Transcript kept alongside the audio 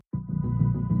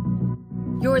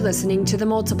You're listening to The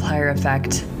Multiplier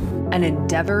Effect, an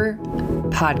Endeavor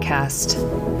podcast.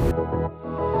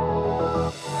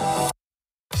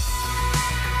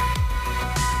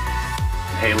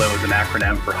 HALO is an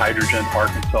acronym for Hydrogen,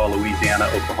 Arkansas, Louisiana,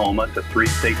 Oklahoma. It's a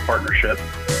three-state partnership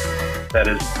that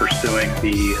is pursuing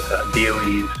the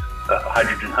DOE's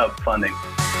Hydrogen Hub funding.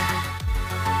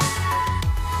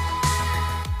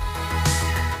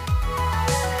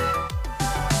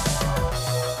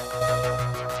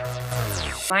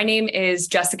 My name is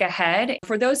Jessica Head.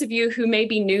 For those of you who may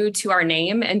be new to our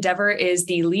name, Endeavor is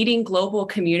the leading global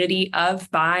community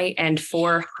of, by, and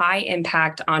for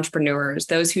high-impact entrepreneurs,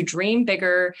 those who dream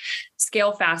bigger,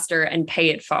 scale faster, and pay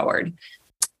it forward.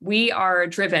 We are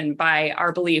driven by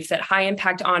our belief that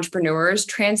high-impact entrepreneurs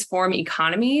transform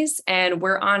economies, and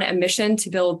we're on a mission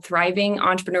to build thriving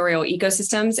entrepreneurial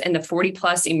ecosystems in the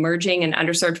 40-plus emerging and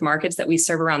underserved markets that we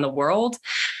serve around the world.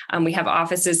 We have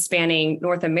offices spanning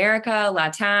North America,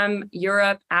 LATAM,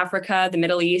 Europe, Africa, the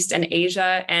Middle East, and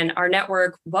Asia, and our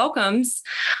network welcomes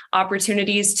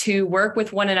opportunities to work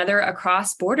with one another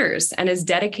across borders and is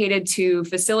dedicated to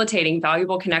facilitating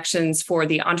valuable connections for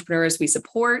the entrepreneurs we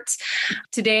support.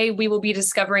 Today, we will be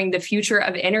discovering the future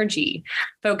of energy,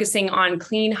 focusing on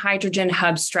clean hydrogen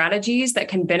hub strategies that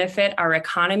can benefit our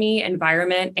economy,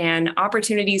 environment, and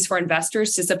opportunities for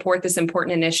investors to support this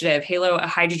important initiative, HALO, a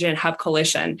Hydrogen Hub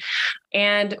Coalition.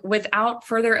 And without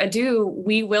further ado,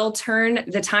 we will turn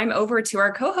the time over to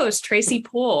our co-host, Tracy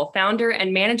Poole, founder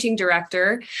and managing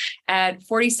director at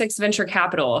FortySix Venture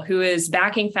Capital, who is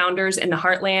backing founders in the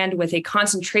heartland with a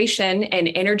concentration in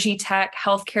energy tech,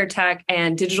 healthcare tech,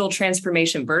 and digital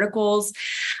transformation verticals.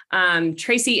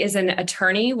 Tracy is an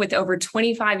attorney with over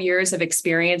 25 years of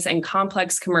experience in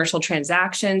complex commercial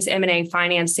transactions, M&A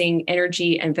financing,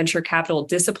 energy, and venture capital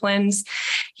disciplines.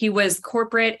 He was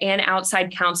corporate and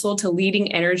outside counsel to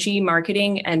leading energy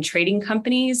marketing and trading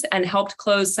companies and helped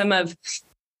close some of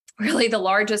really the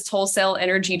largest wholesale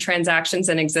energy transactions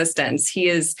in existence. He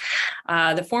is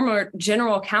the former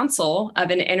general counsel of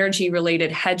an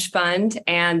energy-related hedge fund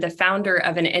and the founder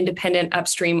of an independent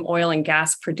upstream oil and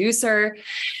gas producer.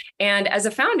 And as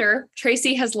a founder,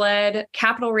 Tracy has led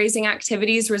capital raising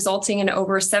activities resulting in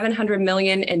over $700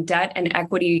 million in debt and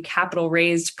equity capital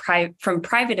raised from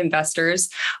private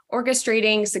investors,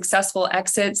 orchestrating successful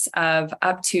exits of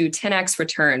up to 10x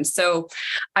returns. So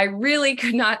I really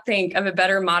could not think of a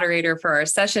better moderator for our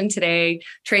session today.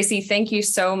 Tracy, thank you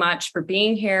so much for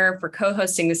being here, for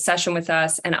co-hosting this session with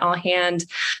us. And I'll hand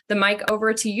the mic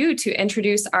over to you to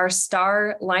introduce our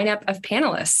star lineup of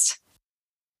panelists.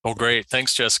 Well, great.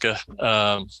 Thanks, Jessica.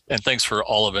 And thanks for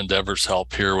all of Endeavor's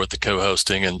help here with the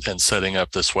co-hosting and setting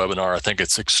up this webinar. I think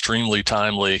it's extremely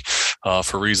timely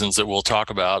for reasons that we'll talk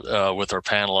about with our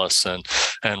panelists,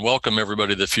 and welcome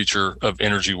everybody to the Future of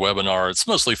Energy webinar. It's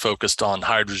mostly focused on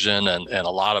hydrogen and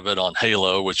a lot of it on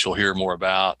HALO, which you'll hear more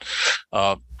about.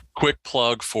 Quick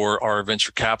plug for our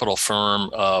venture capital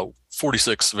firm.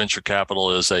 FortySix Venture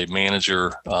Capital is a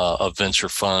manager of venture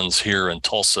funds here in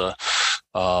Tulsa.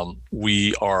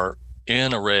 We are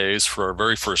in a raise for our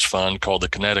very first fund called the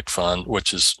Kinetic Fund,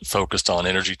 which is focused on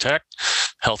energy tech,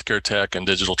 healthcare tech, and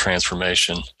digital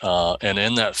transformation. And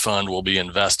in that fund, we'll be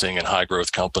investing in high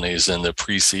growth companies in the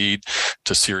pre-seed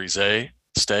to Series A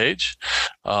stage.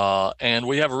 And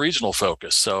we have a regional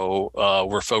focus. So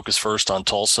we're focused first on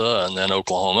Tulsa and then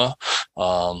Oklahoma,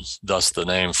 thus the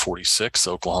name 46.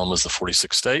 Oklahoma is the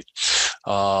 46th state.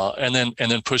 And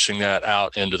then pushing that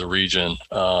out into the region.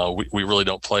 We really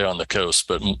don't play on the coast,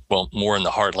 but more in the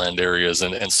heartland areas,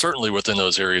 and certainly within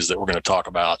those areas that we're going to talk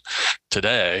about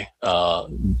today,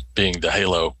 being the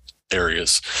HALO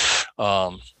areas.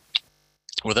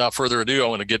 Without further ado, I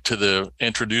want to get to the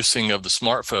introducing of the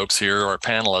smart folks here, our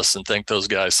panelists, and thank those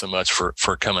guys so much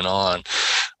for coming on.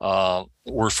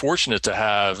 We're fortunate to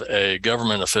have a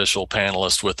government official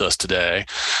panelist with us today.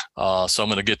 So I'm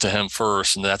going to get to him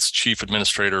first, and that's Chief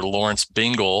Administrator Lawrence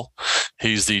Bingle.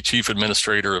 He's the Chief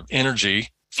Administrator of Energy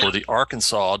for the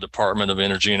Arkansas Department of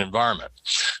Energy and Environment.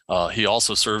 He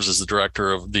also serves as the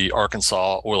director of the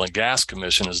Arkansas Oil and Gas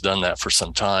Commission, has done that for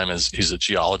some time, as he's a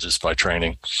geologist by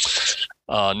training.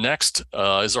 Next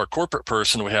is our corporate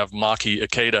person. We have Maki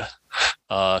Ikeda.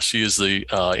 She is the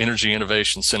Energy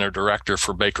Innovation Center Director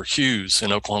for Baker Hughes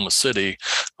in Oklahoma City.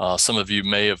 Some of you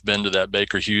may have been to that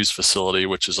Baker Hughes facility,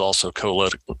 which is also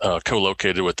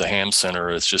co-located with the Ham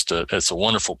Center. It's a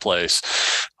wonderful place.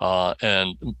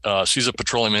 And she's a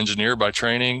petroleum engineer by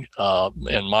training.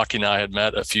 And Maki and I had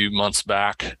met a few months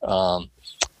back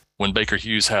when Baker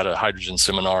Hughes had a hydrogen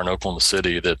seminar in Oklahoma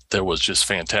City that was just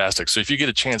fantastic. So if you get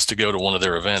a chance to go to one of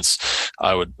their events,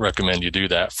 I would recommend you do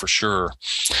that for sure.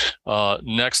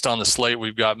 Next on the slate,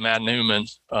 we've got Matt Newman.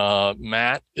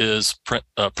 Matt is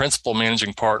principal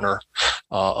managing partner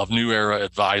of New Era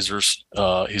Advisors.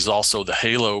 He's also the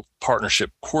Halo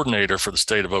Partnership Coordinator for the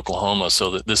state of Oklahoma,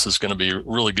 so that this is going to be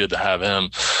really good to have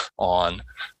him on.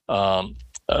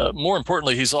 More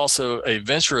importantly, he's also a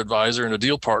venture advisor and a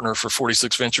deal partner for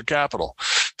FortySix Venture Capital.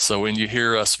 So when you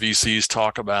hear us VCs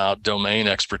talk about domain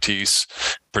expertise,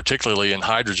 particularly in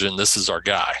hydrogen, this is our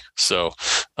guy. So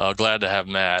glad to have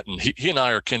Matt. And he and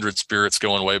I are kindred spirits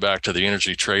going way back to the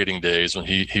energy trading days when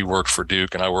he worked for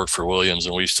Duke and I worked for Williams,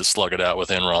 and we used to slug it out with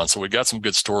Enron. So we got some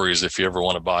good stories if you ever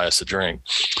want to buy us a drink.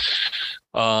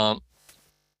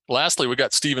 Lastly, we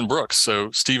got Stephen Brooks.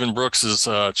 So Stephen Brooks is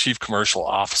Chief Commercial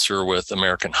Officer with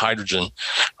American Hydrogen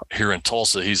here in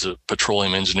Tulsa. He's a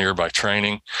petroleum engineer by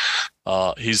training.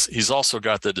 He's also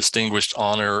got the distinguished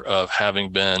honor of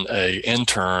having been an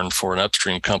intern for an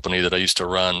upstream company that I used to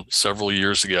run several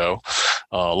years ago,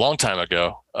 a long time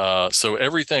ago. So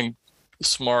everything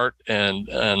smart and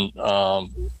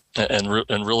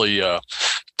really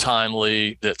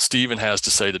timely that Stephen has to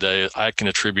say today, I can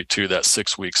attribute to that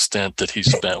 6-week stint that he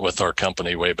spent with our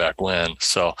company way back when.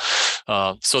 So,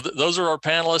 those are our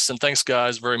panelists, and thanks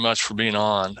guys very much for being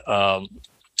on.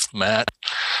 Matt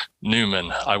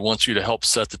Newman, I want you to help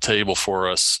set the table for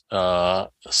us.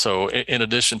 So in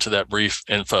addition to that brief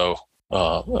info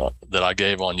that I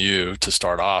gave on you to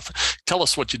start off, tell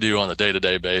us what you do on a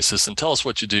day-to-day basis, and tell us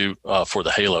what you do for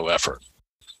the Halo effort.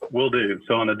 Will do.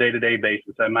 So on a day-to-day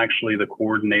basis, I'm actually the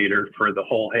coordinator for the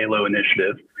whole HALO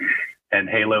initiative. And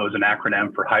HALO is an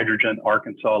acronym for Hydrogen,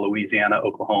 Arkansas, Louisiana,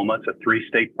 Oklahoma. It's a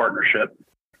 3-state partnership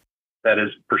that is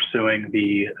pursuing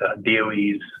the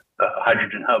DOE's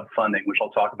hydrogen hub funding, which I'll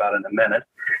talk about in a minute.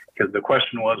 Because the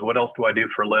question was, what else do I do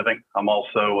for a living? I'm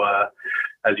also,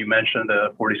 as you mentioned, a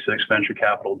FortySix Venture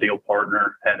Capital deal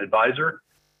partner and advisor.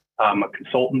 I'm a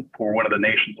consultant for one of the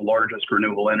nation's largest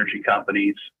renewable energy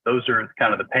companies. Those are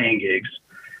kind of the paying gigs.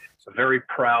 So very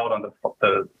proud on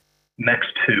the next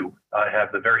two. I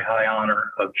have the very high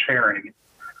honor of chairing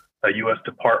a U.S.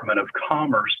 Department of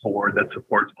Commerce board that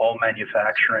supports all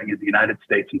manufacturing in the United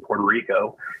States and Puerto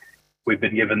Rico. We've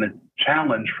been given the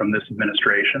challenge from this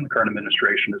administration, the current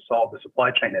administration, to solve the supply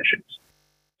chain issues.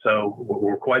 So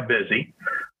we're quite busy.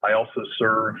 I also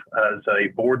serve as a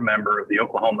board member of the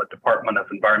Oklahoma Department of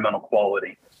Environmental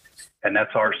Quality, and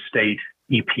that's our state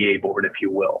EPA board, if you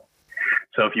will.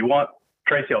 So if you want,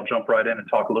 Tracy, I'll jump right in and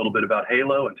talk a little bit about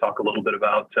HALO and talk a little bit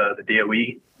about the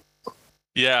DOE.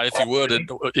 Yeah, if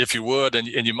you would,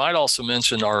 and you might also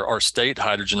mention our state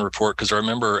hydrogen report, because I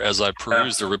remember as I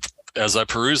perused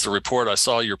the report, I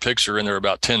saw your picture in there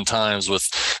about 10 times with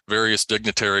various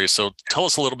dignitaries. So tell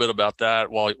us a little bit about that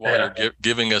while you're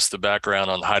giving us the background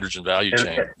on the hydrogen value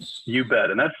chain. You bet.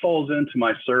 And that falls into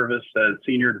my service as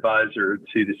senior advisor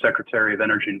to the Secretary of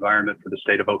Energy and Environment for the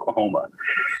state of Oklahoma.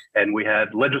 And we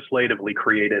had legislatively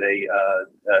created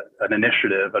an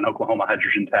initiative, an Oklahoma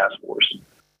Hydrogen Task Force.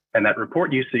 And that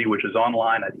report you see, which is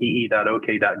online at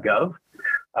ee.ok.gov,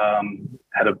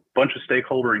 had a bunch of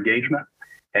stakeholder engagement.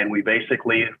 And we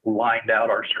basically lined out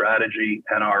our strategy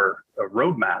and our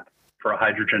roadmap for a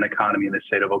hydrogen economy in the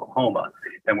state of Oklahoma.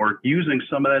 And we're using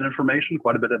some of that information,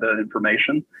 quite a bit of that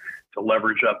information, to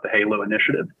leverage up the HALO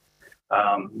initiative.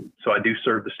 So I do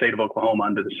serve the state of Oklahoma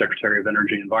under the Secretary of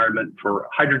Energy and Environment for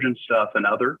hydrogen stuff and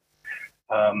other.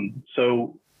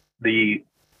 So the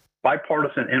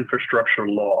bipartisan infrastructure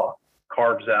law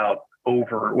carves out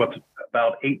over what's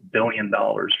about $8 billion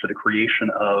for the creation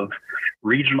of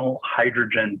regional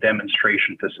hydrogen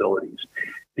demonstration facilities.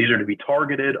 These are to be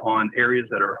targeted on areas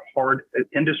that are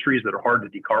industries that are hard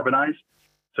to decarbonize.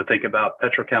 So think about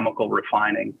petrochemical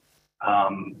refining,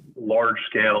 large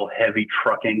scale, heavy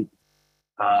trucking,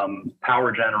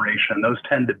 power generation. Those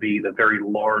tend to be the very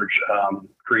large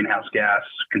greenhouse gas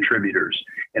contributors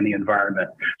in the environment.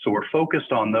 So we're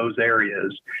focused on those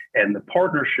areas. And the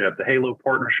partnership, the HALO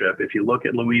partnership, if you look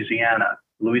at Louisiana,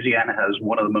 Louisiana has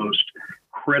one of the most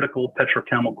critical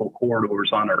petrochemical corridors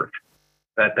on Earth.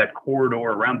 That corridor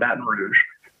around Baton Rouge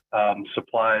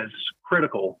supplies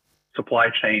critical supply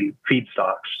chain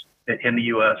feedstocks in the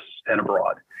U.S. and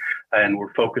abroad. And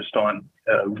we're focused on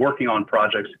working on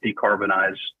projects to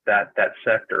decarbonize that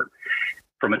sector.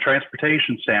 From a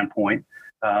transportation standpoint,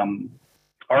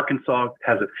 Arkansas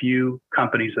has a few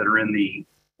companies that are in the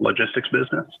logistics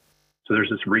business. So there's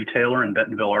this retailer in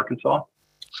Bentonville, Arkansas.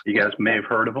 You guys may have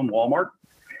heard of them, Walmart.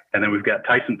 And then we've got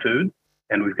Tyson Food,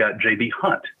 and we've got J.B.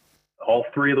 Hunt. All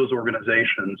three of those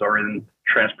organizations are in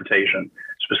transportation,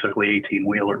 specifically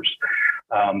 18-wheelers.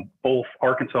 Both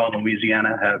Arkansas and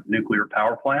Louisiana have nuclear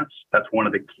power plants. That's one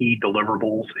of the key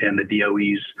deliverables in the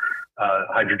DOE's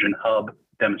hydrogen hub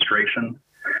demonstration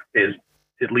is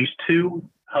at least 2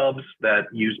 hubs that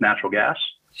use natural gas,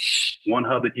 1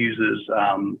 hub that uses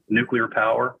nuclear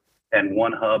power, and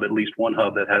at least one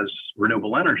hub that has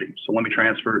renewable energy. So let me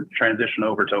transition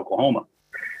over to Oklahoma.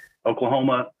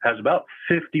 Oklahoma has about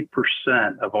 50%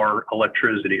 of our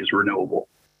electricity is renewable.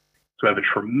 So we have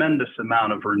a tremendous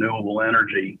amount of renewable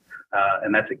energy,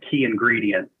 and that's a key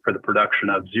ingredient for the production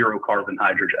of zero carbon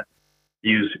hydrogen.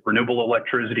 Use renewable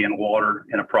electricity and water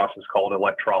in a process called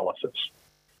electrolysis.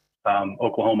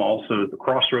 Oklahoma also is the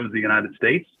crossroads of the United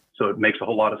States, so it makes a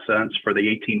whole lot of sense for the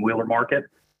 18-wheeler market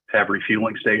to have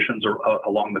refueling stations or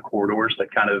along the corridors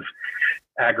that kind of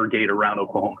aggregate around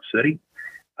Oklahoma City.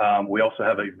 We also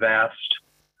have a vast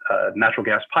natural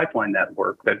gas pipeline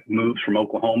network that moves from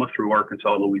Oklahoma through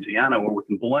Arkansas, Louisiana, where we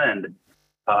can blend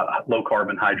low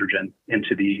carbon hydrogen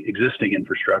into the existing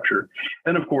infrastructure.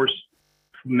 And of course,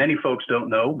 many folks don't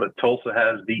know, but Tulsa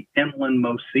has the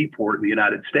inlandmost seaport in the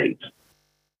United States.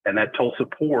 And that Tulsa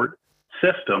port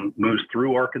system moves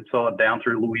through Arkansas, down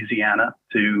through Louisiana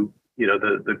to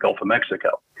the Gulf of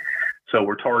Mexico. So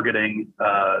we're targeting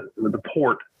the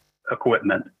port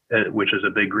equipment, which is a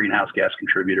big greenhouse gas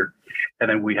contributor. And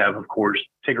then we have, of course,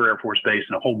 Tigger Air Force Base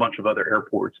and a whole bunch of other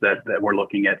airports that we're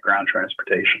looking at ground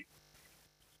transportation.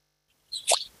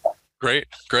 Great.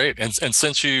 And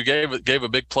since you gave a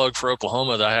big plug for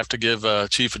Oklahoma, I have to give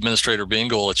Chief Administrator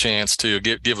Bingle a chance to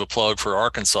give a plug for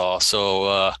Arkansas.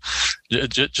 So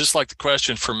just like the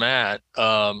question for Matt,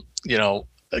 can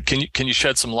you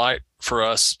shed some light for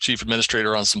us, Chief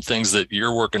Administrator, on some things that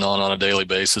you're working on a daily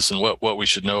basis and what we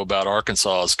should know about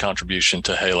Arkansas's contribution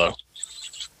to HALO?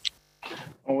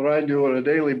 What I do on a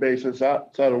daily basis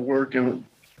outside of working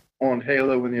on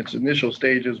HALO in its initial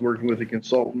stages, working with a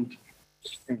consultant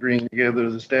and bringing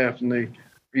together the staff and the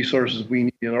resources we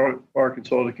need in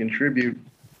Arkansas to contribute.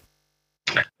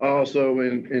 Also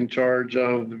in charge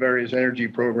of the various energy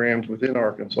programs within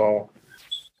Arkansas,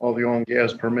 all the oil and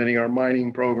gas permitting, our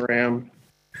mining program,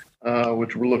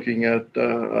 which we're looking at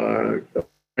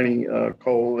mining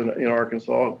coal in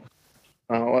Arkansas,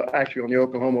 actually on the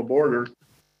Oklahoma border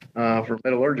for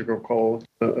metallurgical coal,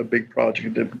 a big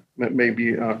project that may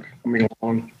be coming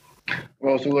along. We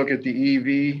also look at the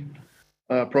EV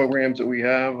programs that we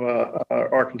have.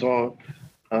 Arkansas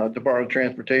Department of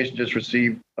Transportation just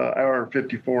received our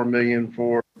 $54 million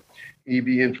for EV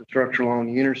infrastructure along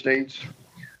the interstates.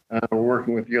 We're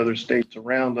working with the other states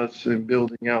around us in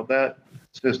building out that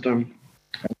system.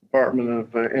 The Department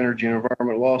of Energy and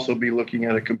Environment will also be looking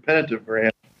at a competitive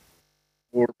grant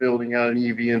for building out an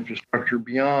EV infrastructure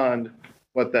beyond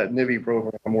what that NIVI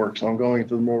program works on, going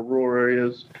to the more rural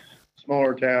areas,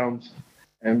 smaller towns,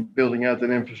 and building out that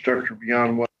infrastructure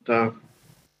beyond what the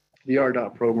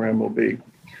RDOT program will be.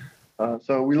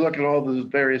 So we look at all those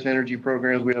various energy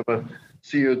programs. We have a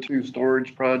CO2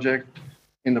 storage project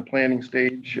in the planning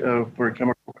stage for a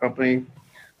chemical company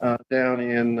down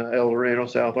in El Dorado,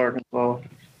 South Arkansas.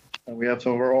 We have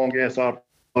some of our oil and gas operators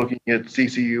looking at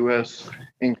CCUS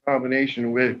in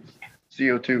combination with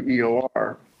CO2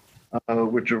 EOR,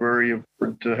 which are very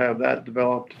important to have that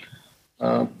developed.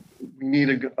 We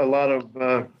need a lot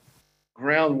of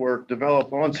groundwork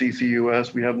developed on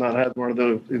CCUS. We have not had one of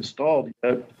those installed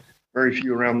yet. Very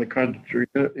few around the country,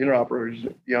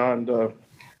 interoperators beyond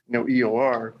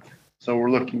EOR. So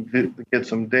we're looking to get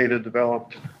some data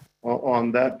developed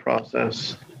on that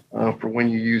process for when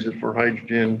you use it for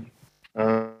hydrogen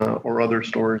or other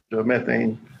storage,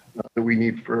 methane that we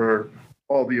need for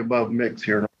all the above mix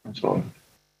here in Arkansas.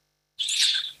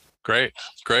 Great.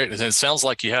 And it sounds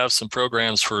like you have some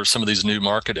programs for some of these new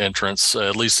market entrants,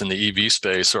 at least in the EV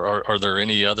space. Are there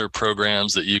any other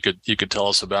programs that you could tell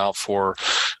us about for,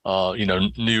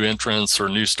 new entrants or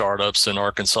new startups in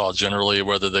Arkansas generally,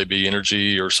 whether they be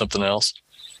energy or something else?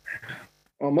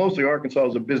 Well, mostly Arkansas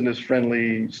is a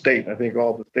business-friendly state. I think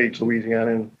all the states,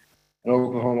 Louisiana and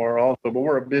Oklahoma are also, but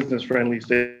we're a business-friendly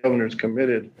state. The governor's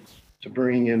committed to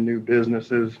bringing in new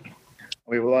businesses.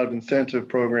 We have a lot of incentive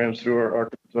programs through our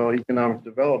Arkansas Economic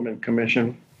Development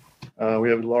Commission. We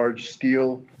have a large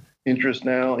steel interest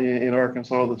now in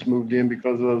Arkansas that's moved in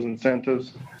because of those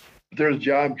incentives. There's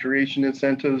job creation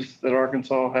incentives that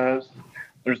Arkansas has.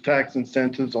 There's tax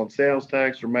incentives on sales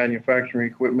tax for manufacturing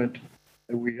equipment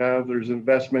that we have. There's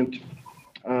investment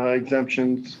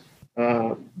exemptions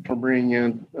for bringing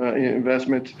in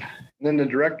investment. And then the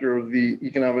director of the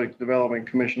Economic Development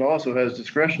Commission also has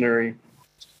discretionary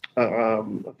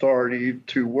authority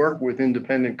to work with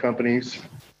independent companies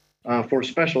for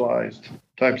specialized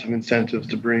types of incentives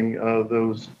to bring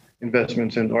those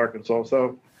investments into Arkansas.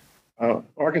 So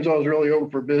Arkansas is really open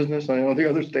for business. I know the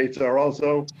other states are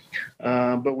also,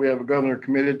 but we have a governor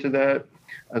committed to that,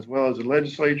 as well as a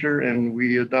legislature, and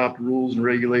we adopt rules and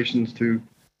regulations to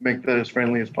make that as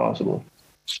friendly as possible.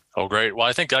 Oh, great. Well,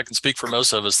 I think I can speak for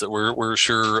most of us that we're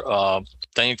sure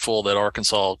thankful that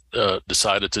Arkansas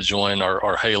decided to join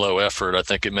our Halo effort. I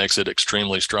think it makes it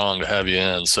extremely strong to have you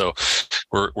in. So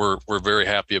we're very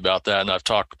happy about that. And I've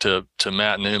talked to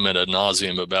Matt Newman ad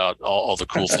nauseum about all the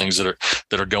cool things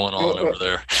that are going on over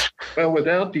there. Well,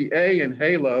 without the A in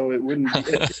Halo, it wouldn't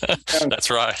be. That's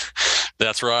right.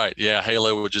 That's right. Yeah,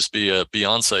 Halo would just be a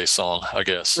Beyonce song, I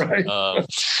guess. Right.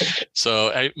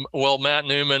 So, hey, well, Matt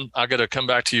Newman, I got to come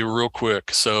back to you real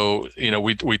quick. So,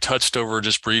 we touched over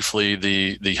just briefly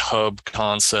the hub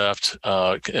concept,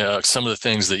 some of the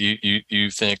things that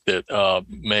you think that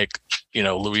make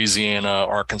Louisiana,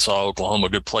 Arkansas, Oklahoma a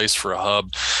good place for a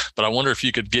hub. But I wonder if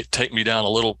you could take me down a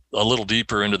little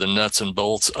deeper into the nuts and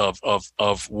bolts of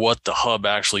what the hub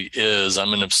actually is.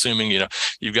 I'm assuming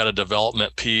you've got a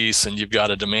development piece and you've got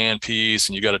a demand piece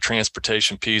and you've got a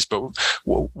transportation piece. But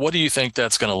what do you think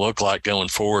that's going to look like going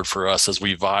forward for us as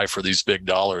we vie for these big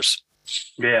dollars?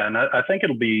 Yeah, and I think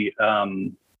it'll be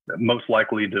most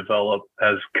likely develop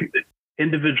as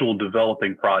individual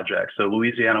developing projects. So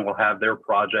Louisiana will have their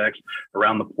projects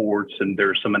around the ports, and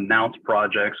there's some announced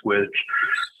projects which,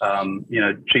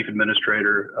 Chief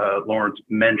Administrator Lawrence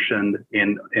mentioned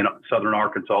in Southern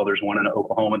Arkansas. There's one in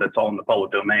Oklahoma that's all in the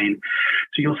public domain.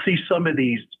 So you'll see some of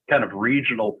these kind of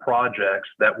regional projects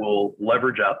that will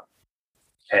leverage up.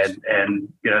 And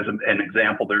as an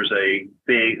example, there's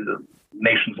the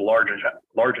nation's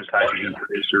largest hydrogen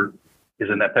producer is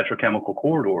in that petrochemical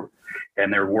corridor,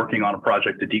 and they're working on a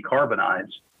project to decarbonize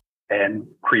and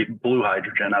create blue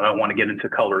hydrogen. I don't want to get into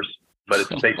colors, but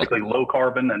it's basically low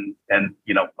carbon and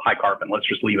high carbon. Let's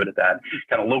just leave it at that.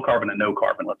 Kind of low carbon and no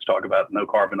carbon. Let's talk about no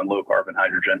carbon and low carbon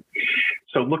hydrogen.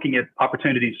 So looking at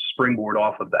opportunities to springboard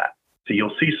off of that. So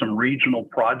you'll see some regional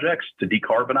projects to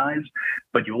decarbonize,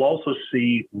 but you'll also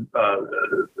see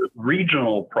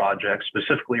regional projects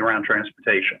specifically around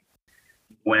transportation.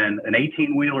 When an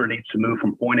 18-wheeler needs to move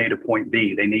from point A to point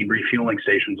B, they need refueling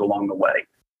stations along the way.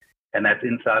 And that's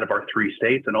inside of our 3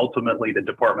 states. And ultimately, the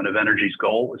Department of Energy's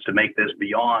goal is to make this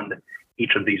beyond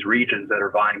each of these regions that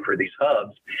are vying for these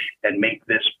hubs and make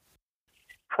this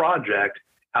project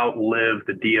outlive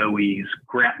the DOE's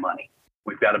grant money.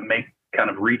 We've got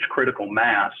to reach critical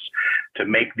mass to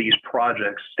make these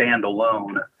projects stand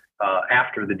alone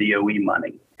after the DOE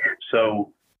money.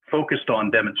 So focused on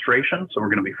demonstration. So we're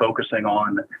going to be focusing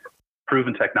on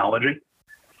proven technology.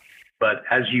 But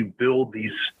as you build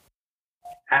these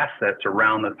assets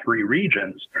around the 3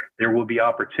 regions, there will be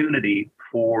opportunity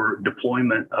for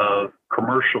deployment of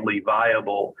commercially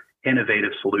viable,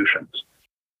 innovative solutions.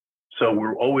 So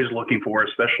we're always looking for,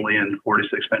 especially in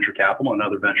FortySix Venture Capital and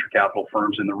other venture capital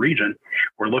firms in the region,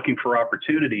 we're looking for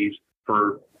opportunities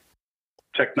for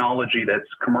technology that's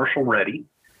commercial ready,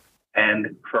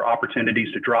 and for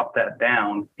opportunities to drop that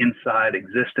down inside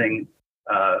existing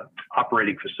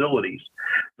operating facilities.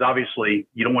 Obviously,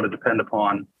 you don't want to depend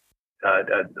upon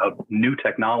a new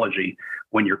technology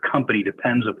when your company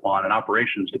depends upon and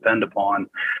operations depend upon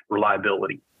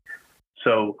reliability.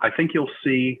 So I think you'll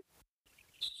see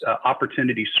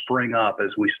opportunities spring up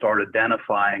as we start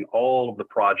identifying all of the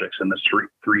projects in the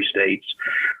 3 states.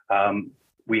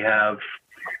 We have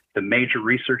the major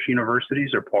research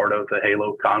universities are part of the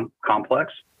Halo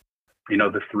complex.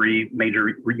 The 3 major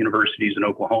universities in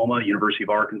Oklahoma, University of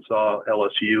Arkansas,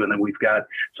 LSU, and then we've got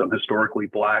some historically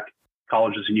Black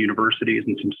colleges and universities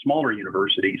and some smaller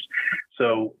universities.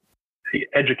 So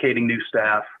educating new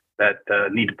staff that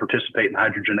need to participate in the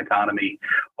hydrogen economy,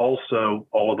 also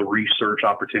all of the research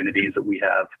opportunities that we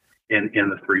have in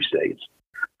the 3 states.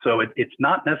 So it's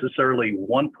not necessarily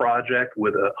one project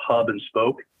with a hub and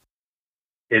spoke.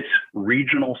 It's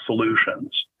regional solutions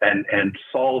and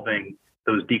solving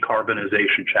those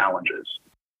decarbonization challenges.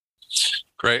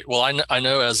 Great. Well, I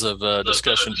know as of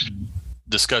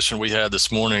discussion we had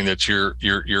this morning that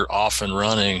you're off and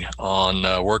running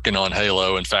on working on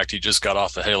Halo. In fact, you just got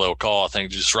off the Halo call, I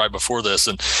think, just right before this.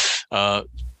 And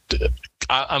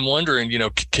I'm wondering,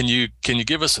 can you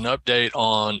give us an update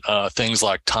on things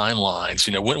like timelines?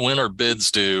 When are bids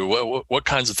due? What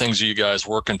kinds of things are you guys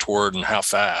working toward, and how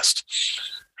fast?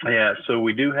 Yeah, so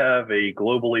we do have a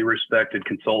globally respected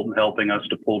consultant helping us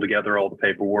to pull together all the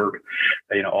paperwork.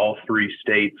 All 3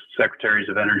 states, secretaries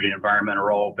of energy and environment,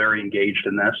 are all very engaged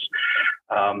in this.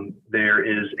 There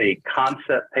is a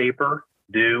concept paper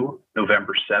due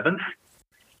November 7th.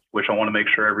 which I want to make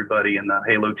sure everybody in the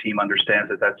Halo team understands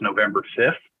that that's November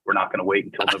 5th. We're not going to wait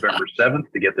until November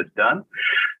 7th to get this done.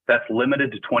 That's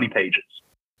limited to 20 pages.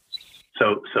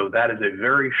 So that is a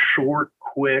very short,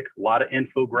 quick, a lot of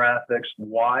infographics.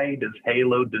 Why does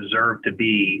Halo deserve to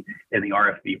be in the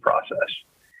RFP process?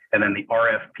 And then the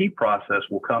RFP process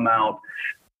will come out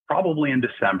probably in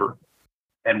December,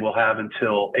 and we'll have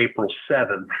until April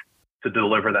 7th to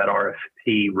deliver that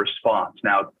RFP response.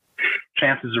 Now,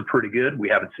 chances are pretty good. We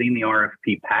haven't seen the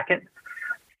RFP packet,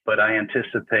 but I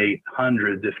anticipate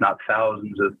hundreds, if not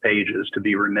thousands of pages to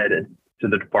be remitted to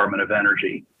the Department of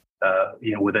Energy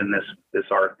within this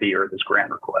RFP or this grant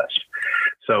request.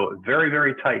 So very,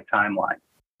 very tight timeline.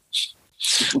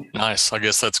 Nice. I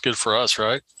guess that's good for us,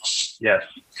 right? Yes.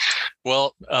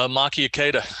 Well, Maki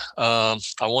Ikeda,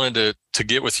 I wanted to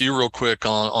get with you real quick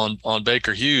on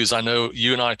Baker Hughes. I know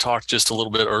you and I talked just a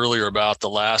little bit earlier about the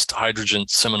last hydrogen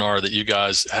seminar that you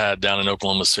guys had down in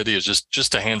Oklahoma City. Is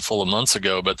just a handful of months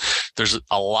ago, but there's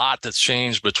a lot that's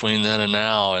changed between then and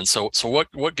now. And so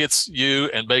what gets you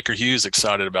and Baker Hughes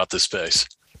excited about this space?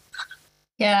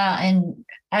 Yeah, and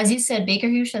as you said, Baker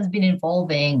Hughes has been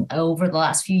evolving over the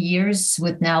last few years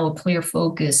with now a clear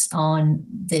focus on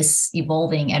this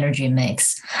evolving energy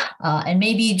mix. And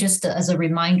maybe just as a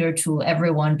reminder to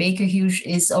everyone, Baker Hughes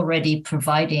is already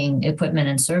providing equipment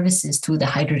and services to the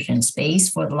hydrogen space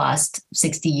for the last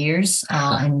 60 years.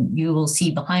 And you will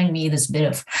see behind me this bit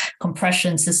of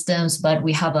compression systems, but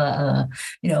we have a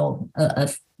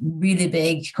really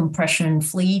big compression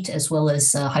fleet as well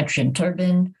as a hydrogen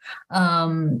turbine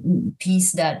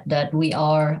piece that we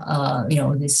are,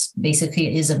 this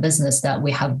basically is a business that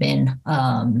we've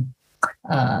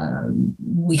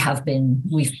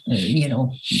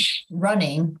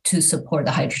running to support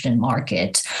the hydrogen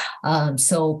market.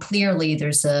 So clearly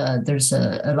there's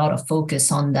a lot of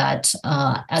focus on that,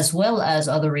 as well as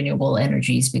other renewable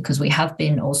energies, because we have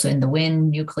been also in the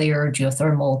wind, nuclear,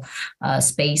 geothermal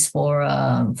space for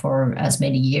as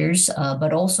many years,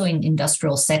 but also in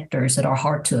industrial sectors that are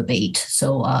hard to abate.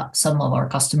 So some of our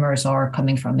customers are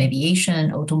coming from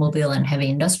aviation, automobile, and heavy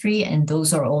industry, and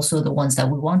those are also the ones that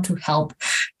we want to help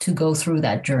to go through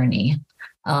that journey.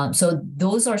 So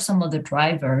those are some of the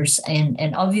drivers,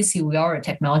 and obviously we are a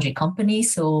technology company,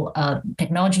 so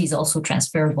technology is also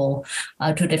transferable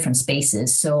to different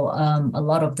spaces. So a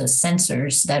lot of the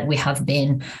sensors that we have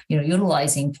been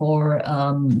utilizing for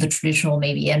the traditional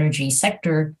maybe energy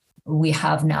sector, we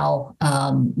have now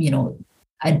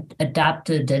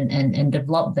adapted and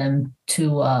developed them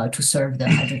to serve the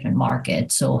hydrogen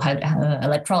market. So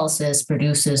electrolysis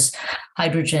produces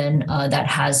hydrogen that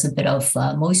has a bit of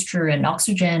moisture and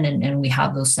oxygen, and we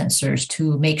have those sensors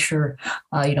to make sure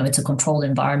it's a controlled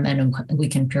environment and we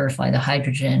can purify the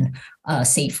hydrogen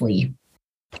safely.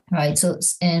 Right. So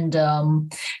and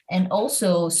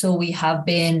also we have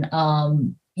been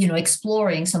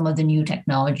exploring some of the new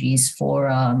technologies for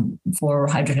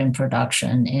hydrogen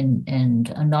production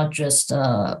and not just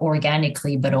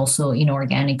organically, but also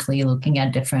inorganically, looking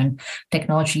at different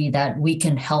technology that we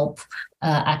can help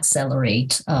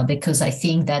accelerate, because I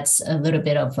think that's a little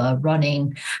bit of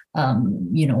running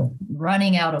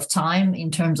out of time in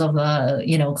terms of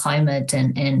climate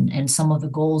and some of the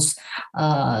goals,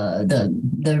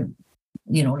 the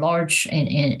large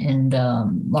and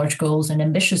large goals and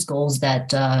ambitious goals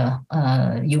that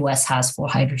U.S. has for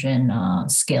hydrogen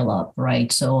scale up,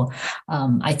 right? So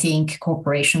I think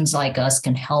corporations like us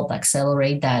can help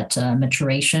accelerate that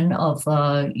maturation of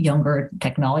younger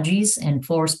technologies. And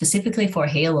specifically for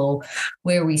Halo,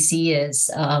 where we see is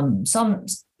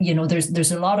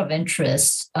there's a lot of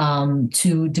interest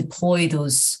to deploy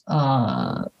those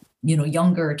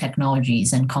younger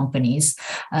technologies and companies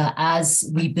as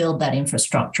we build that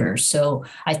infrastructure. So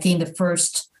I think the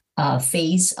first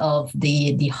phase of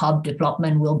the hub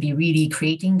development will be really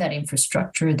creating that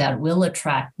infrastructure that will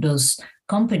attract those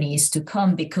companies to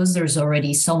come, because there's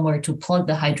already somewhere to plug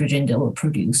the hydrogen they will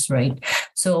produce, right?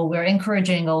 So we're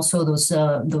encouraging also those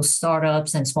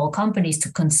startups and small companies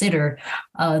to consider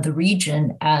the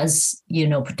region as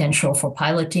potential for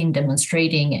piloting,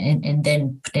 demonstrating, and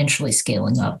then potentially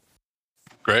scaling up.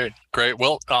 Great.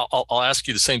 Well, I'll ask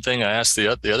you the same thing I asked the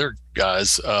other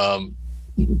guys.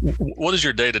 What does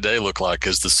your day-to-day look like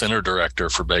as the center director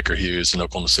for Baker Hughes in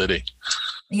Oklahoma City?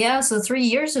 Yeah, so 3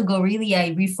 years ago, really,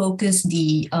 I refocused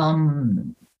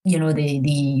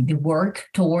the work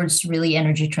towards really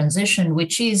energy transition,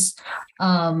 which is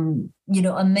a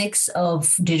mix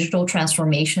of digital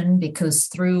transformation, because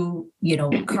through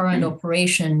current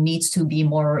operation needs to be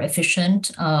more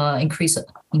efficient,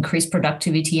 increase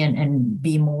productivity, and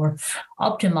be more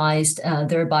optimized,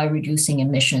 thereby reducing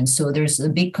emissions. So there's a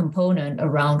big component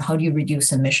around how do you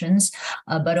reduce emissions,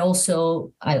 but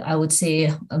also I would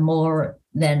say more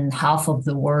than half of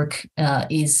the work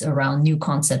is around new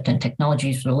concept and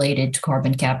technologies related to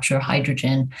carbon capture,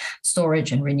 hydrogen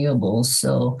storage, and renewables.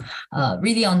 So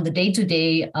really on the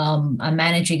day-to-day, I'm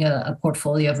managing a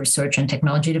portfolio of research and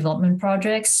technology development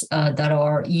projects that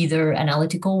are either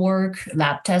analytical work,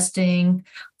 lab testing,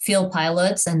 field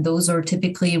pilots, and those are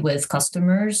typically with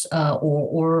customers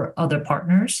or other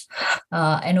partners.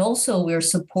 And also we're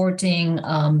supporting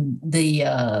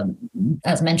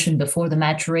as mentioned before, the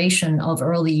maturation of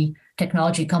early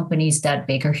technology companies that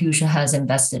Baker Hughes has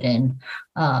invested in.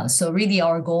 So really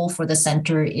our goal for the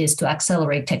center is to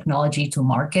accelerate technology to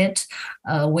market,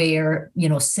 where,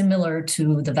 similar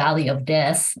to the Valley of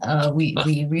Death, we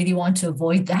really want to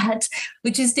avoid that,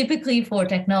 which is typically for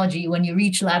technology. When you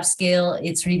reach lab scale,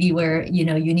 it's really where, you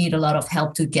need a lot of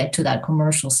help to get to that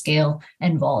commercial scale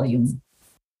and volume.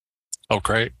 Oh,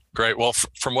 great. Great. Well,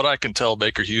 from what I can tell,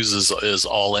 Baker Hughes is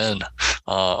all in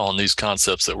on these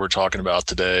concepts that we're talking about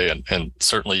today. And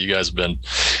certainly you guys have been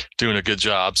doing a good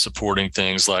job supporting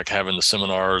things like having the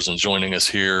seminars and joining us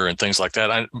here and things like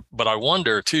that. But I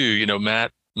wonder too,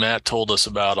 Matt told us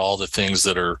about all the things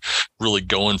that are really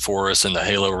going for us in the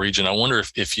Halo region. I wonder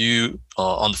if you,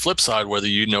 on the flip side, whether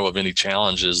you know of any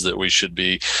challenges that we should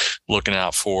be looking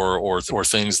out for, or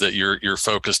things that you're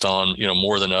focused on,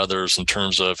 more than others, in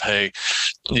terms of, hey,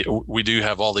 we do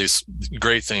have all these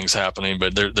great things happening,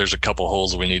 but there's a couple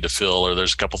holes we need to fill, or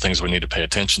there's a couple things we need to pay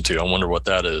attention to. I wonder what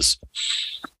that is.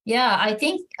 Yeah,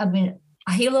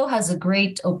 Halo has a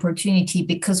great opportunity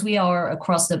because we are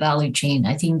across the value chain.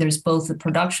 I think there's both the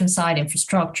production side,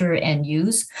 infrastructure, and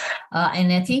use.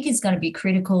 And I think it's going to be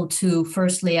critical to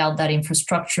first lay out that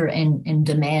infrastructure and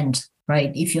demand,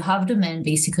 right? If you have demand,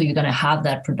 basically you're going to have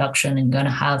that production and going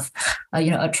to have,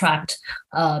 attract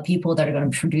people that are going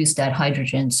to produce that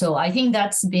hydrogen. So I think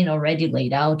that's been already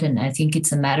laid out. And I think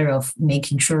it's a matter of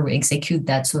making sure we execute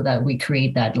that so that we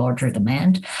create that larger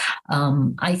demand.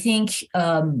 I think,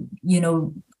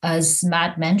 as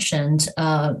Matt mentioned,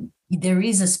 there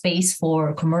is a space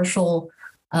for commercial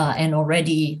and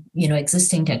already,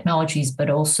 existing technologies, but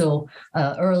also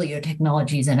earlier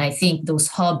technologies. And I think those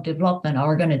hub development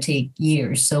are going to take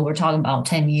years. So we're talking about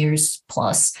 10 years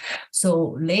plus.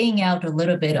 So laying out a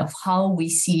little bit of how we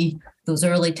see those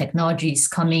early technologies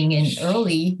coming in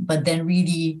early, but then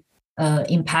really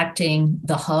impacting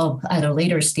the hub at a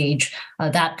later stage,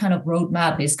 that kind of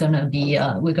roadmap is going to be,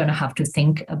 we're going to have to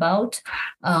think about.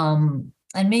 And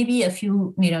maybe a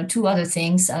few, two other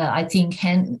things. I think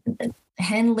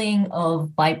handling of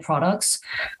byproducts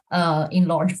in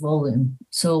large volume.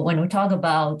 So when we talk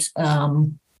about,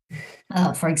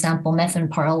 for example, methane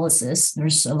pyrolysis,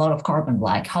 there's a lot of carbon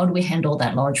black. How do we handle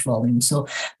that large volume? So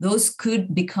those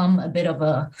could become a bit of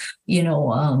a,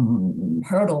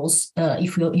 hurdles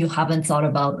if you haven't thought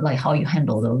about like how you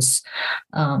handle those.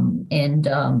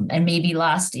 And maybe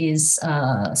last is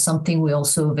something we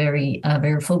also very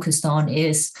focused on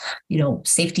is,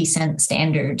 safety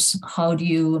standards. How do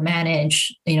you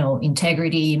manage,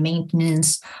 integrity,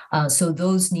 maintenance? So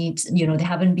those needs, they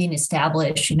haven't been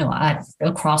established,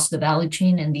 across the value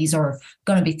chain. And these are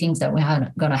going to be things that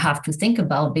we're going to have to think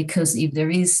about, because if there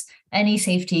is any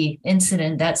safety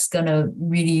incident, that's going to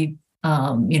really,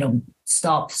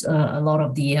 stops a lot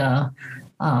of the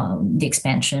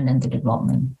expansion and the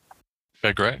development.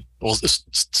 Okay, great. Well,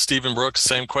 Stephen Brooks,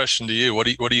 same question to you. What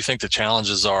do you think the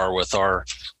challenges are with our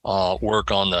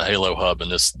work on the Halo Hub in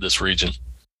this region?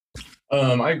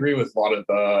 I agree with a lot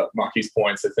of Maki's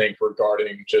points, I think,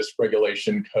 regarding just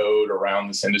regulation code around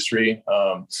this industry.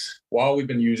 While we've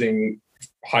been using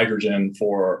hydrogen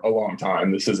for a long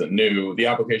time, this isn't new. The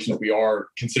applications we are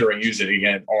considering using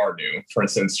again are new. For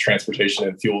instance, transportation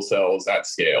and fuel cells at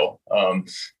scale.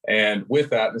 And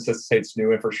with that necessitates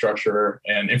new infrastructure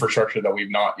and infrastructure that we've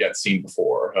not yet seen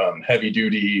before. Heavy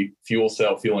duty fuel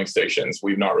cell fueling stations,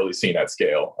 we've not really seen at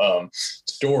scale.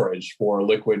 Storage for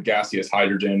liquid gaseous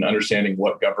hydrogen, understanding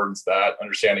what governs that,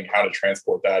 understanding how to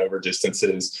transport that over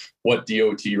distances, what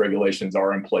DOT regulations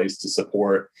are in place to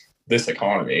support this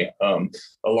economy.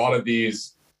 A lot of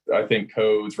these, I think,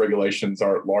 codes, regulations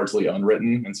are largely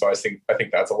unwritten. And so I think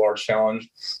that's a large challenge.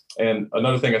 And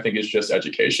another thing I think is just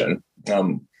education.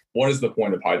 What is the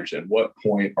point of hydrogen? What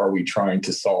point are we trying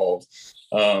to solve?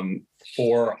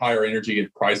 for higher energy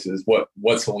prices,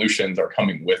 what solutions are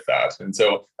coming with that? And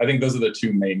so I think those are the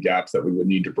two main gaps that we would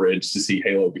need to bridge to see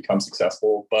Halo become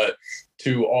successful. But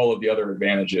to all of the other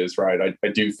advantages, right, I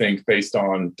do think based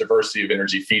on diversity of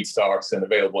energy feedstocks and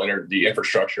available energy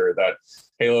infrastructure that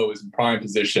Halo is in prime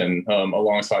position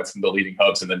alongside some of the leading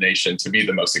hubs in the nation to be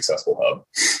the most successful hub.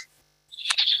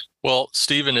 Well,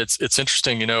 Stephen, it's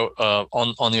interesting,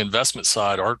 on the investment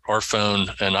side, our phone,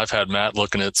 and I've had Matt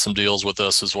looking at some deals with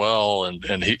us as well,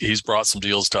 and he's brought some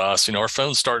deals to us. Our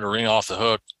phone's starting to ring off the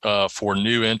hook for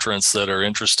new entrants that are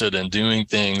interested in doing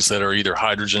things that are either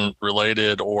hydrogen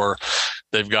related, or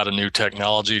they've got a new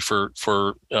technology for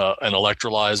an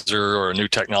electrolyzer, or a new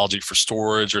technology for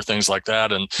storage, or things like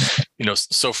that. And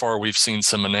so far we've seen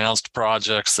some announced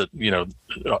projects that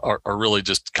are really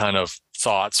just kind of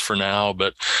thoughts for now,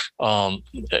 but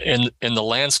in the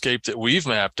landscape that we've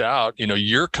mapped out,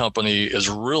 your company is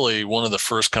really one of the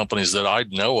first companies that I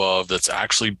know of that's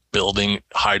actually building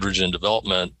hydrogen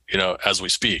development, as we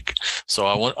speak. So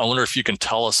I wonder if you can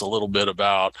tell us a little bit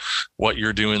about what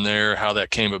you're doing there, how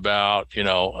that came about,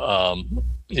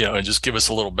 and just give us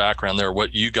a little background there,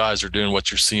 what you guys are doing, what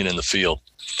you're seeing in the field.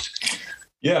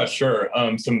 Yeah, sure.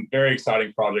 Some very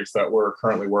exciting projects that we're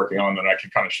currently working on that I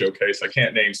can kind of showcase. I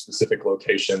can't name specific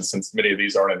locations since many of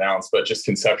these aren't announced, but just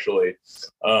conceptually,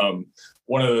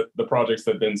 one of the projects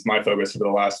that been my focus over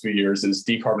the last few years is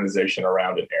decarbonization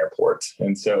around an airport.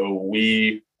 And so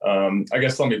we, I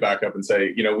guess let me back up and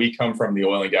say, we come from the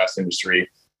oil and gas industry,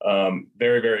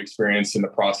 very, very experienced in the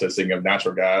processing of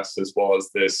natural gas, as well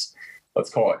as this, let's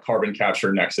call it carbon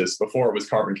capture nexus. Before it was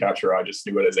carbon capture, I just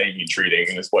knew it as amine treating,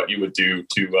 and it's what you would do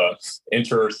to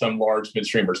enter some large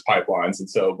midstreamers pipelines. And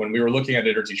so when we were looking at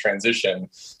energy transition,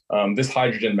 this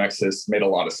hydrogen nexus made a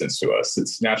lot of sense to us.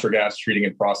 It's natural gas treating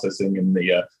and processing and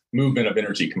the movement of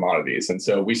energy commodities. And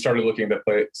so we started looking at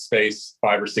the space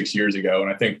 5 or 6 years ago. And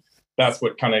I think that's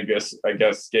what kind of, I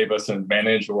guess, gave us an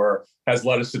advantage, or has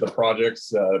led us to the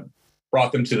projects,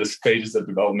 brought them to the stages of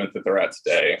development that they're at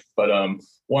today. But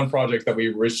one project that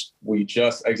we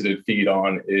just exited FEED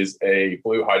on is a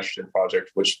blue hydrogen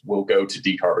project, which will go to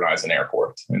decarbonize an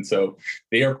airport. And so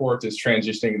the airport is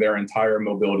transitioning their entire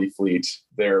mobility fleet,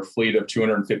 their fleet of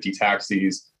 250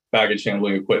 taxis, baggage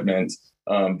handling equipment,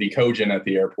 the cogen at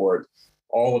the airport,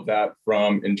 all of that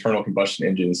from internal combustion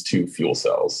engines to fuel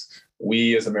cells.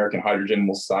 We, as American Hydrogen,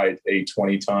 will site a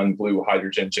 20-ton blue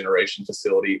hydrogen generation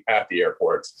facility at the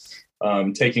airport,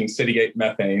 taking city-gate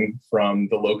methane from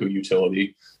the local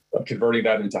utility, converting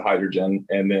that into hydrogen,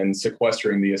 and then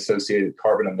sequestering the associated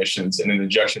carbon emissions in an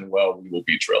injection well we will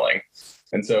be drilling.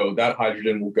 And so that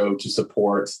hydrogen will go to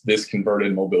support this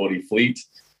converted mobility fleet,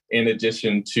 in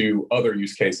addition to other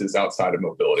use cases outside of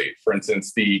mobility. For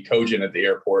instance, the cogen at the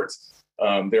airport,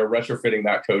 they're retrofitting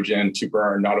that cogen to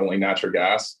burn not only natural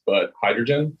gas, but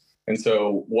hydrogen. And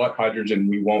so what hydrogen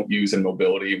we won't use in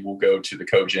mobility will go to the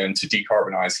cogen to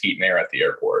decarbonize heat and air at the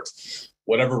airport.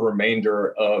 Whatever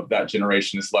remainder of that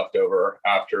generation is left over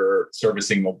after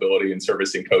servicing mobility and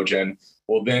servicing cogen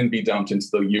will then be dumped into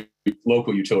the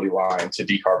local utility line to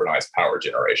decarbonize power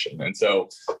generation. And so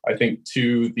I think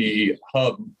to the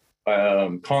hub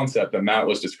concept that Matt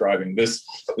was describing, this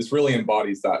really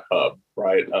embodies that hub,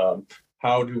 right?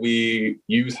 How do we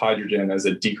use hydrogen as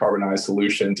a decarbonized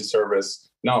solution to service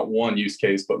not one use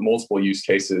case, but multiple use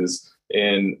cases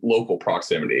in local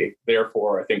proximity?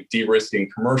 Therefore, I think de-risking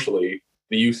commercially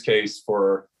the use case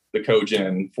for the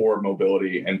cogen, for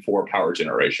mobility, and for power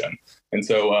generation. And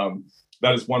so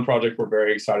that is one project we're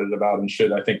very excited about and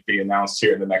should, I think, be announced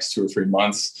here in the next 2 or 3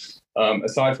 months.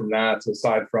 Aside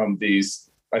from these,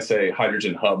 I say,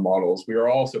 hydrogen hub models, we are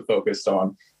also focused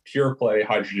on pure play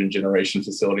hydrogen generation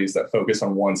facilities that focus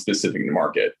on one specific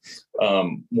market.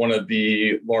 One of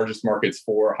the largest markets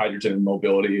for hydrogen and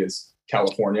mobility is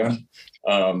California.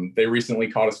 They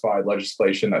recently codified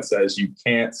legislation that says you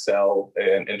can't sell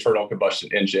an internal combustion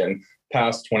engine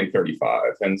past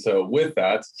 2035. And so with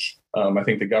that, I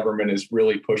think the government is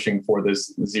really pushing for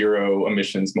this zero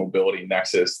emissions mobility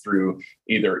nexus through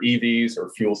either EVs or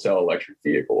fuel cell electric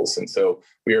vehicles. And so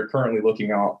we are currently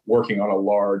working on a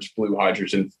large blue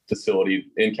hydrogen facility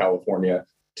in California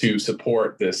to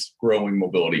support this growing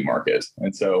mobility market.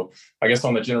 And so I guess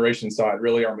on the generation side,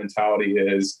 really our mentality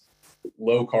is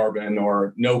low carbon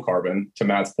or no carbon, to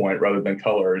Matt's point, rather than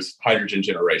colors, hydrogen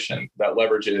generation that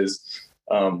leverages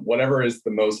whatever is the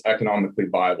most economically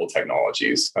viable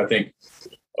technologies. I think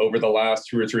over the last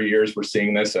 2 or 3 years, we're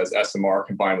seeing this as SMR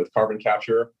combined with carbon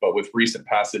capture. But with recent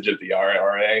passage of the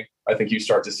IRA, I think you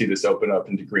start to see this open up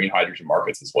into green hydrogen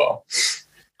markets as well.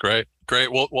 Great.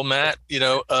 Well, Matt,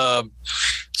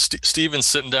 Steven's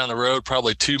sitting down the road,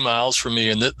 probably 2 miles from me,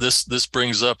 and this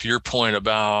brings up your point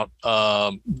about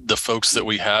the folks that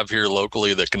we have here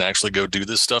locally that can actually go do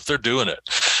this stuff. They're doing it,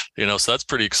 so that's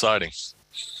pretty exciting.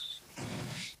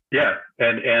 Yeah,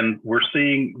 and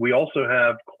we also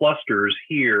have clusters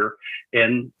here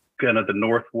in kind of the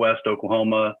Northwest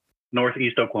Oklahoma,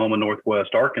 Northeast Oklahoma,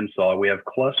 Northwest Arkansas. We have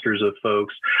clusters of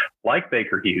folks like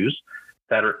Baker Hughes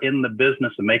that are in the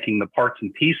business of making the parts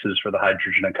and pieces for the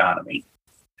hydrogen economy.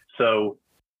 So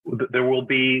there will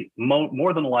be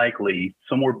more than likely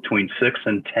somewhere between 6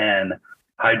 and 10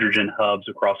 hydrogen hubs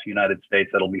across the United States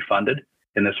that'll be funded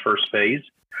in this first phase,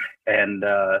 and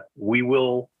we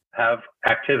will have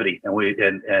activity,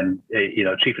 and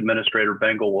Chief Administrator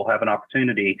Bengal will have an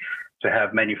opportunity to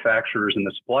have manufacturers in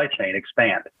the supply chain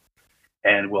expand,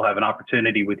 and we'll have an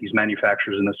opportunity with these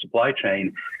manufacturers in the supply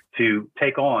chain to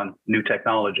take on new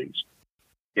technologies.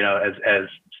 As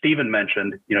Stephen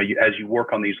mentioned, as you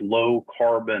work on these low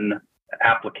carbon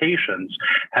applications,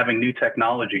 having new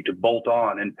technology to bolt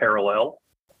on in parallel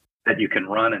that you can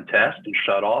run and test and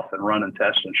shut off and run and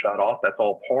test and shut off, that's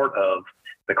all part of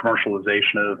the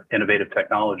commercialization of innovative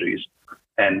technologies,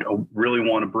 and really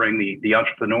want to bring the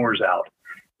entrepreneurs out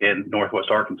in Northwest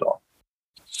Arkansas.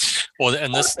 Well,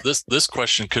 and this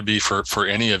question could be for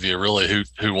any of you really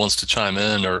who wants to chime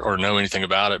in or know anything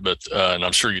about it, but and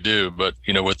I'm sure you do. But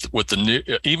with the new,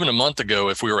 even a month ago,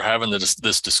 if we were having this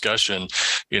discussion,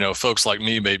 folks like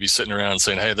me may be sitting around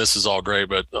saying, "Hey, this is all great,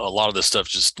 but a lot of this stuff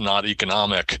is just not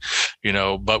economic."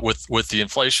 But with the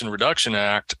Inflation Reduction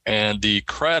Act and the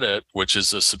credit, which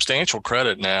is a substantial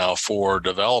credit now for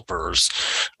developers,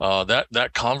 that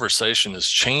conversation has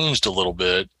changed a little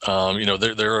bit.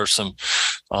 There are some.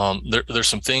 There's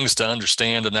some things to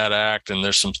understand in that act, and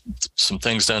there's some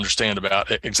things to understand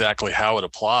about exactly how it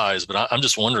applies. But I'm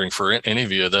just wondering, for any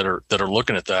of you that are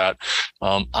looking at that,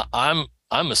 I'm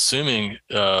assuming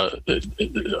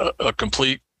a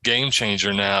complete game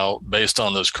changer now based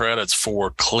on those credits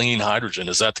for clean hydrogen.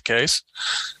 Is that the case?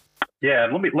 Yeah,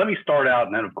 let me start out,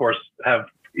 and then of course have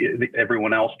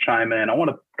everyone else chime in. I want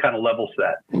to kind of level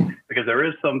set, because there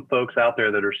is some folks out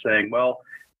there that are saying, well,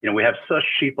 we have such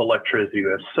cheap electricity, we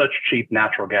have such cheap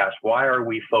natural gas. Why are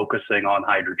we focusing on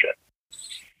hydrogen?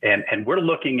 And we're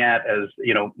looking at, as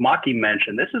Maki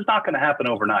mentioned, this is not going to happen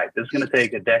overnight. This is going to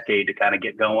take a decade to kind of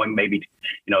get going, maybe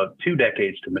 2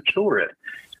 decades to mature it.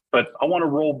 But I want to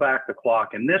roll back the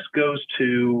clock, and this goes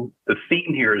to the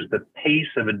theme here is the pace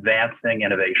of advancing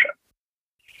innovation.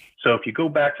 So if you go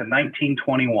back to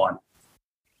 1921,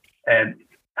 and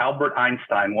Albert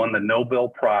Einstein won the Nobel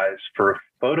Prize for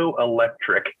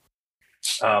photoelectric,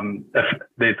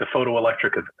 the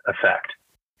photoelectric effect.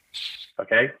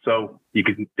 Okay, so you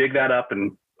can dig that up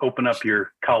and open up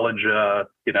your college,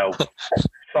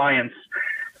 science.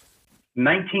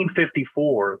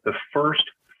 1954, the first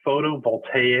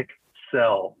photovoltaic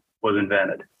cell was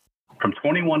invented. From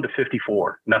 21 to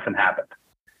 54, nothing happened.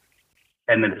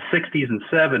 And in the 60s and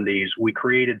 70s, we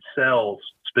created cells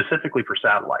specifically for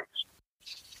satellites.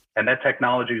 And that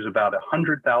technology is about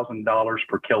 $100,000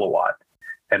 per kilowatt.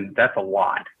 And that's a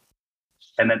lot.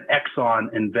 And then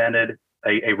Exxon invented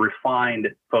a refined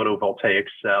photovoltaic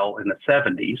cell in the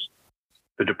 70s.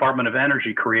 The Department of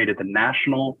Energy created the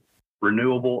National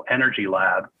Renewable Energy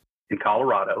Lab in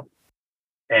Colorado.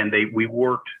 And we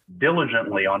worked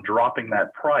diligently on dropping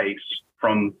that price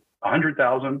from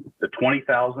 $100,000 to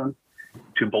 $20,000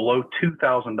 to below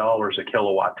 $2,000 a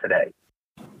kilowatt today.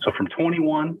 So from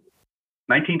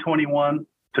 1921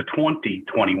 to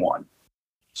 2021,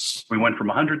 we went from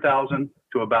 100,000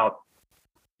 to about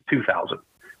 2,000.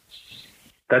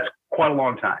 That's quite a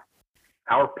long time.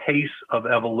 Our pace of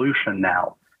evolution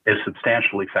now is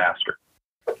substantially faster.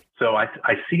 So I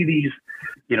see these,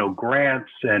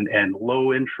 grants and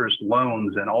low interest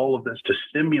loans and all of this to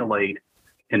stimulate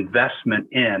investment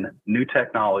in new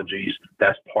technologies.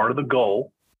 That's part of the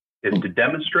goal, is to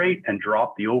demonstrate and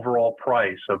drop the overall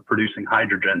price of producing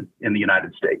hydrogen in the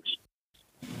United States.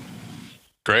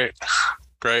 Great.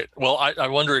 Well, I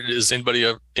wonder, does anybody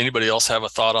else have a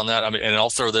thought on that? I mean, and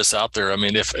I'll throw this out there. I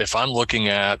mean, if I'm looking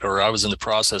at, or I was in the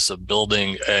process of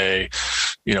building a,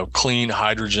 clean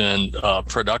hydrogen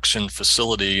production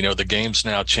facility, the game's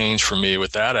now changed for me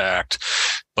with that act.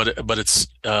 But it's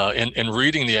in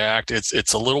reading the act,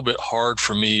 it's a little bit hard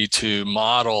for me to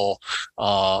model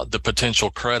the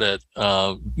potential credit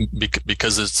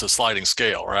because it's a sliding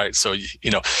scale, right? So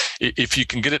if you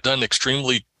can get it done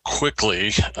extremely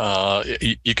quickly,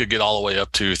 you could get all the way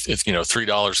up to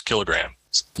 $3 a kilogram.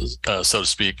 so to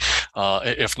speak.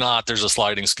 If not, there's a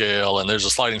sliding scale, and there's a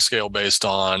sliding scale based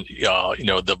on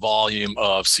the volume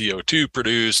of CO2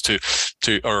 produced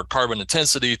to or carbon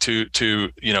intensity to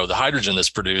the hydrogen that's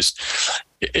produced.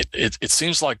 It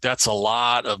seems like that's a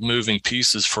lot of moving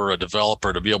pieces for a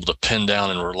developer to be able to pin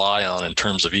down and rely on in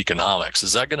terms of economics.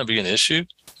 Is that going to be an issue?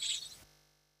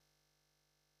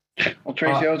 Well,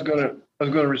 Tracy, I was going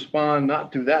to respond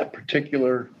not to that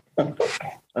particular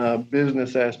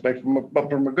business aspect, but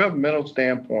from a governmental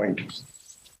standpoint,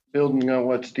 building on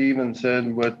what Stephen said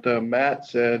and what Matt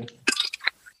said,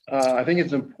 I think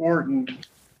it's important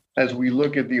as we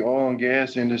look at the oil and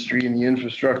gas industry and the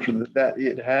infrastructure that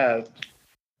it has,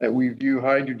 that we view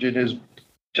hydrogen as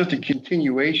just a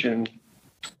continuation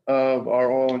of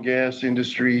our oil and gas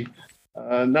industry,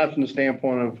 not from the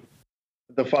standpoint of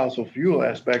the fossil fuel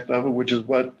aspect of it, which is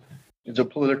what is a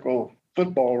political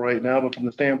football right now, but from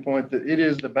the standpoint that it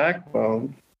is the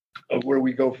backbone of where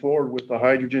we go forward with the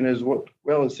hydrogen as well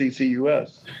as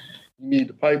CCUS. You need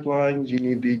the pipelines, you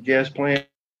need the gas plant,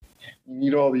 you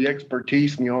need all the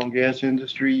expertise in the oil and gas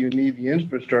industry, you need the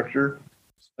infrastructure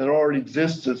that already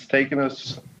exists. It's taken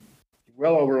us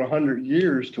well over 100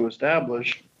 years to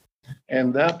establish,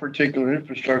 and that particular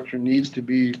infrastructure needs to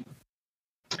be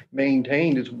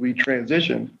maintained as we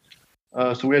transition.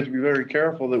 So we have to be very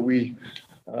careful that we,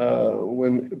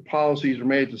 when policies are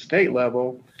made at the state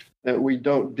level, that we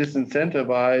don't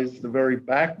disincentivize the very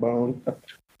backbone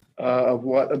of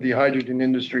what the hydrogen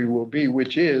industry will be,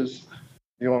 which is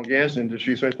the oil and gas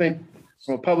industry. So I think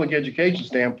from a public education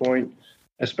standpoint,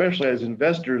 especially as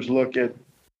investors look at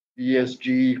the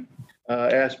ESG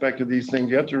aspect of these things,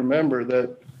 you have to remember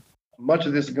that much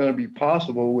of this is going to be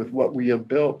possible with what we have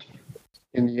built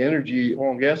in the energy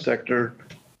oil and gas sector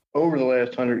over the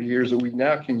last 100 years that we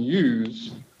now can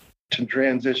use to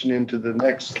transition into the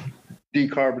next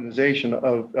decarbonization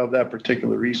of that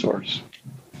particular resource.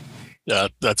 Yeah,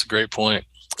 that's a great point.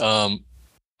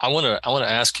 I want to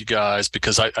ask you guys,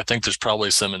 because I think there's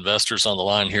probably some investors on the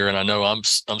line here, and I know I'm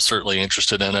certainly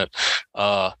interested in it.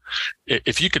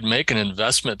 If you could make an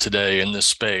investment today in this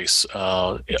space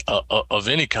of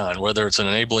any kind, whether it's an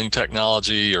enabling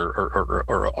technology or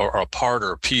a part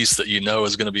or a piece that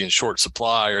is going to be in short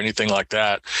supply or anything like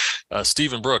that,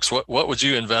 Stephen Brooks, what would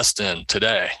you invest in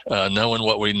today, knowing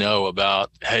what we know about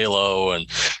Halo and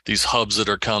these hubs that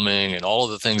are coming and all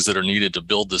of the things that are needed to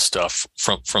build this stuff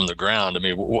from the ground? I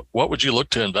mean, what would you look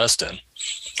to invest in?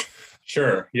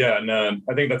 Sure. Yeah. And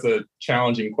I think that's a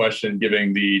challenging question,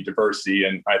 given the diversity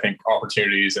and I think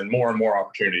opportunities and more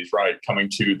opportunities, right, coming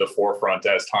to the forefront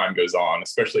as time goes on,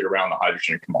 especially around the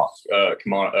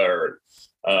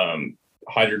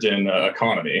hydrogen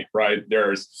economy, right?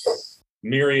 There's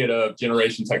myriad of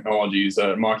generation technologies.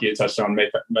 Maki had touched on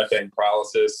methane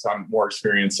pyrolysis. I'm more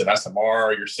experienced in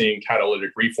SMR. You're seeing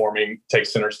catalytic reforming take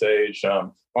center stage.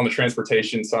 On the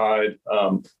transportation side,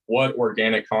 what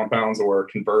organic compounds or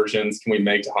conversions can we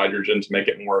make to hydrogen to make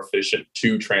it more efficient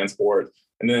to transport?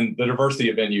 And then the diversity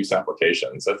of end-use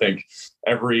applications. I think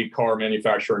every car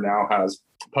manufacturer now has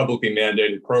publicly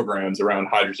mandated programs around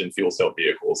hydrogen fuel cell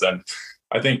vehicles. And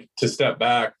I think to step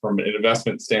back from an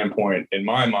investment standpoint, in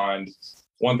my mind,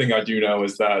 one thing I do know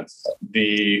is that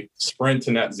the sprint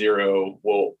to net zero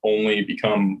will only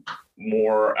become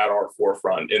more at our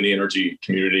forefront in the energy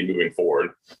community moving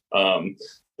forward.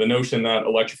 The notion that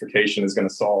electrification is going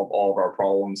to solve all of our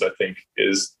problems, I think,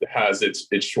 has its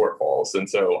shortfalls. And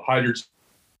so hydrogen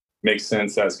makes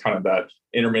sense as kind of that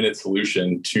intermittent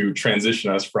solution to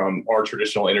transition us from our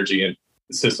traditional energy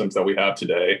systems that we have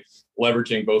today,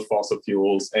 leveraging both fossil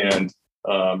fuels and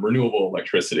renewable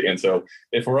electricity. And so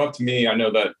if we're up to me, I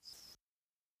know that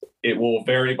it will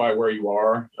vary by where you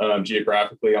are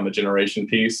geographically on the generation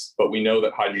piece, but we know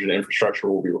that hydrogen infrastructure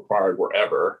will be required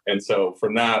wherever. And so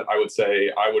from that, I would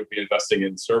say I would be investing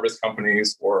in service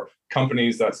companies or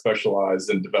companies that specialize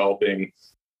in developing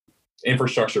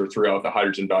infrastructure throughout the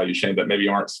hydrogen value chain that maybe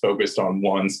aren't focused on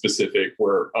one specific,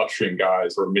 we're upstream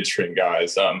guys or midstream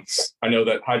guys. I know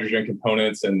that hydrogen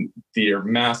components and the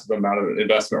massive amount of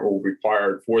investment will be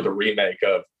required for the remake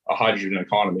of a hydrogen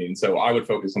economy. And so I would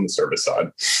focus on the service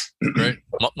side. Great.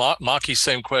 Maki,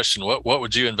 same question. What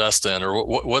would you invest in, or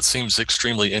what seems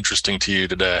extremely interesting to you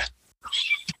today?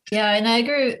 Yeah, and I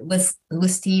agree with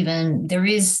Stephen.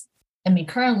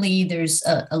 Currently there's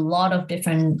a lot of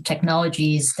different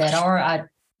technologies that are at,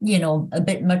 a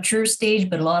bit mature stage,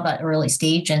 but a lot at early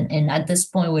stage. And at this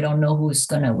point, we don't know who's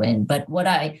going to win. But what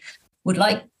I would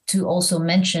like to also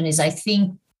mention is I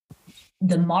think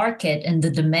the market and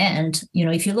the demand,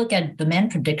 if you look at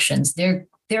demand predictions, they're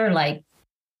like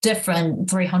different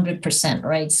 300%,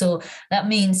 right? So that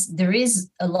means there is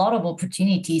a lot of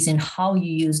opportunities in how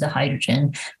you use the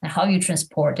hydrogen and how you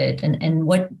transport it and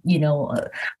what,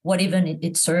 what even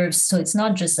it serves. So it's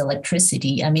not just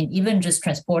electricity. I mean, even just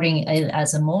transporting it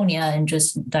as ammonia and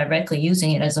just directly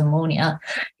using it as ammonia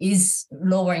is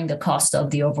lowering the cost of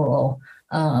the overall,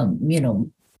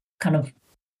 kind of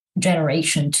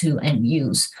generation to end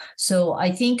use. So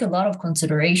I think a lot of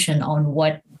consideration on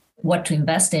what to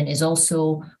invest in is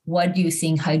also what do you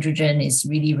think hydrogen is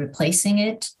really replacing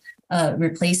and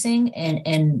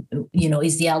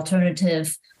is the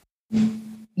alternative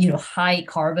high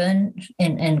carbon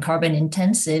and carbon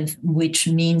intensive, which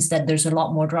means that there's a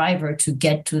lot more driver to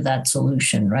get to that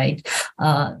solution, right?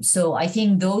 So I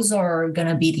think those are going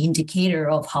to be the indicator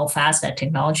of how fast that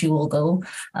technology will go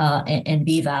and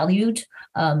be valued.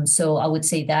 So I would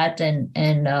say that,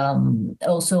 and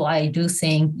also I do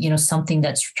think something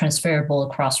that's transferable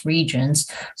across regions.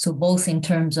 So both in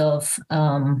terms of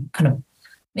kind of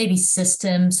maybe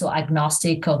system, so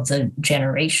agnostic of the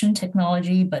generation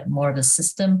technology, but more of a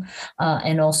system.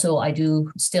 And also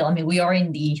we are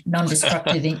in the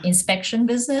non-destructive inspection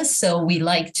business. So we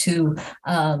like to,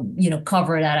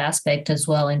 cover that aspect as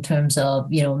well in terms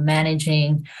of,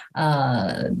 managing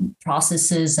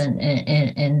processes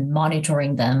and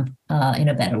monitoring them in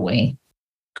a better way.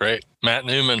 Great. Matt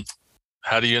Newman,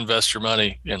 how do you invest your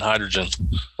money in hydrogen?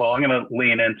 Well, I'm going to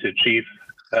lean into Chief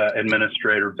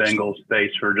Administrator Bengal's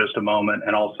space for just a moment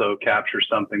and also capture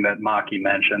something that Maki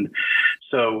mentioned.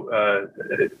 So,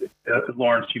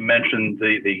 Lawrence, you mentioned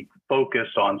the focus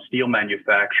on steel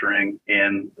manufacturing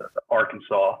in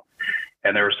Arkansas,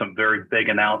 and there are some very big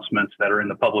announcements that are in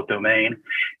the public domain.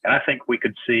 And I think we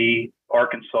could see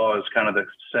Arkansas as kind of the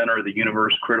center of the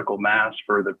universe, critical mass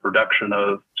for the production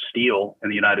of steel in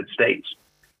the United States,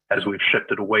 as we've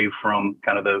shifted away from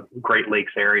kind of the Great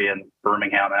Lakes area in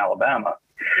Birmingham, Alabama.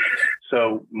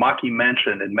 So Maki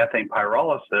mentioned in methane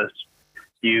pyrolysis,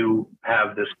 you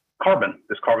have this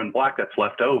carbon black that's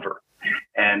left over.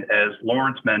 And as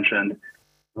Lawrence mentioned,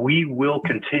 we will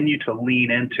continue to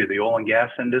lean into the oil and gas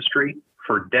industry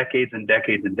for decades and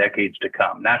decades and decades to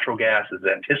come. Natural gas is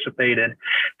anticipated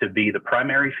to be the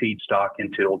primary feedstock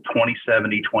until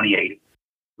 2070, 2080.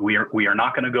 We are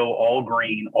not going to go all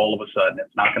green all of a sudden.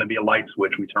 It's not going to be a light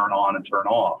switch we turn on and turn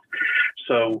off.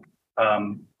 So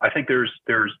I think there's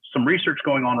some research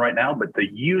going on right now, but the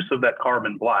use of that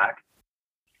carbon black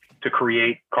to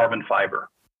create carbon fiber.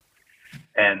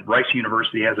 And Rice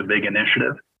University has a big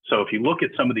initiative. So if you look at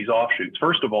some of these offshoots,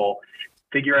 first of all,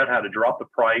 figure out how to drop the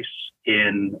price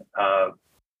in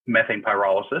methane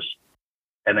pyrolysis,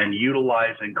 and then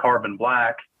utilizing carbon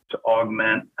black to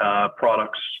augment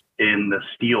products in the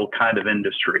steel kind of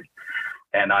industry.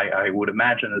 And I would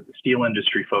imagine that the steel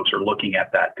industry folks are looking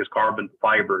at that because carbon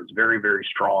fiber is very, very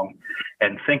strong.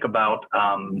 And think about,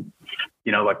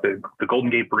 like the Golden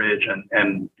Gate Bridge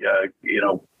and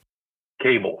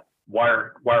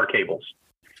wire cables.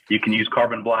 You can use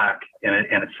carbon black in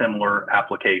a similar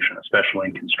application, especially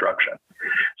in construction.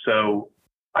 So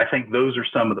I think those are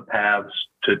some of the paths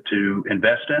to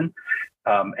invest in.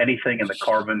 Anything in the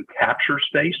carbon capture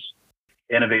space,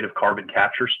 innovative carbon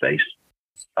capture space,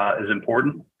 is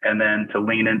important. And then to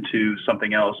lean into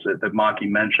something else that Maki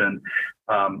mentioned,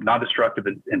 non-destructive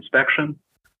inspection,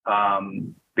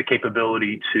 the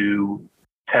capability to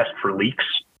test for leaks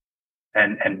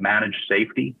and manage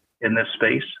safety in this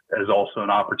space is also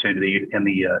an opportunity in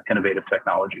the innovative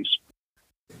technologies.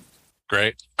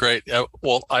 Great.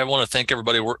 Well, I want to thank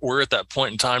everybody. We're at that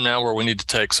point in time now where we need to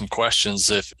take some questions.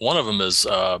 If one of them is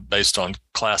based on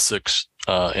Class 6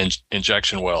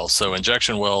 injection wells. So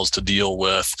injection wells to deal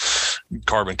with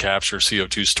carbon capture,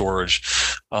 CO2 storage.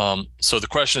 So the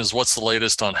question is, what's the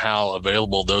latest on how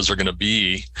available those are going to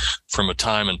be from a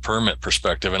time and permit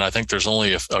perspective? And I think there's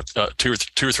only two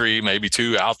or three, maybe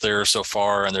two out there so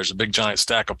far. And there's a big giant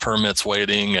stack of permits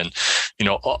waiting. And,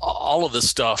 all of this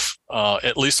stuff,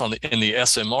 at least in the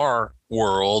SMR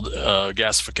world,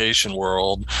 gasification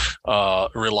world,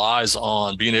 relies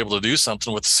on being able to do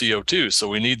something with CO2. So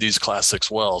we need these Class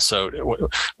 6 wells. So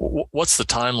what's the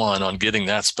timeline on getting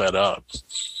that sped up?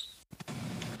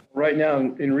 Right now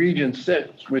in Region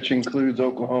 6, which includes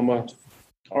Oklahoma,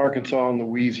 Arkansas, and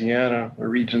Louisiana, or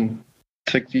Region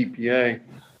 6 EPA,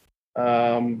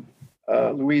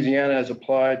 Louisiana has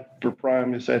applied for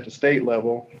primacy at the state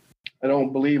level. I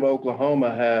don't believe Oklahoma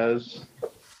has.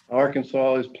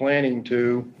 Arkansas is planning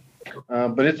to,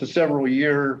 but it's a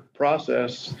several-year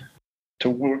process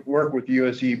to work with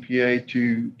US EPA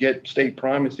to get state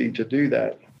primacy to do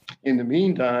that. In the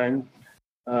meantime,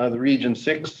 the Region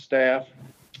 6 staff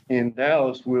in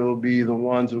Dallas will be the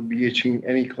ones who will be issuing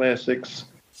any Class 6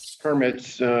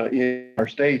 permits in our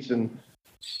states, and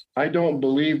I don't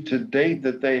believe to date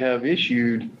that they have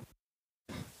issued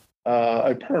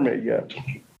a permit yet.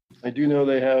 I do know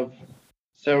they have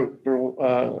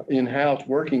several in-house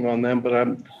working on them, but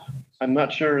I'm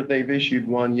not sure they've issued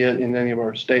one yet in any of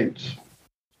our states.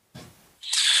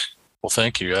 Well,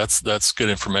 thank you. That's good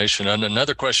information. And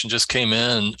another question just came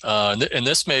in, and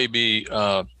this may be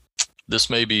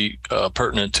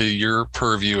pertinent to your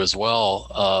purview as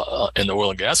well in the Oil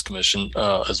and Gas Commission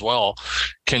as well.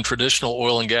 Can traditional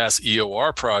oil and gas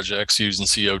EOR projects using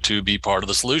CO2 be part of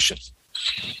the solution?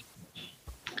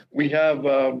 We have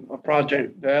a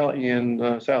project out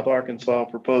in South Arkansas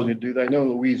proposing to do that. I know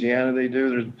in Louisiana they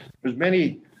do. There's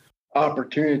many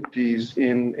opportunities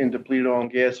in depleted oil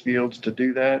and gas fields to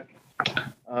do that,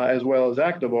 as well as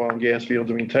active oil and gas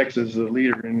fields. I mean, Texas is a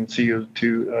leader in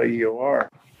CO2 EOR.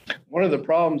 One of the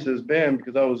problems has been,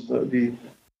 because I was the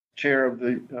chair of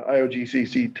the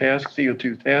IOGCC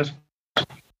CO2 task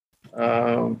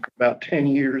about 10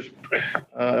 years.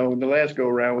 When the last go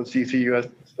around with CCUS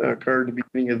occurred at the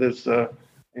beginning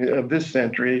of this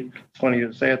century. It's funny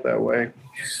to say it that way.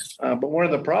 But one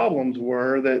of the problems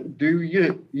were that do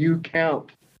you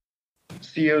count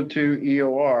CO2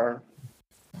 EOR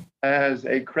as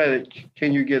a credit?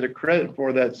 Can you get a credit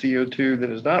for that CO2 that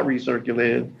is not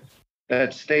recirculated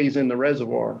that stays in the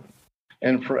reservoir?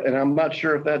 And I'm not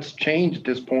sure if that's changed at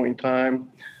this point in time,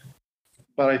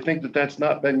 but I think that that's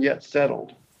not been yet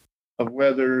settled, of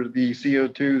whether the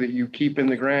CO2 that you keep in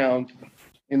the ground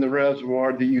in the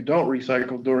reservoir that you don't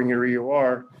recycle during your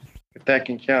EOR, if that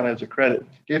can count as a credit.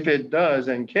 If it does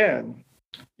and can,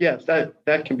 yes,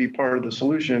 that can be part of the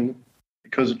solution,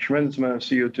 because a tremendous amount of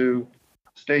CO2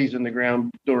 stays in the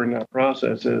ground during that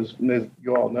process, as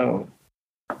you all know.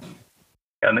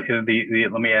 And let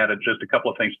me add just a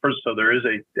couple of things. First, so there is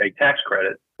a tax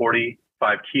credit,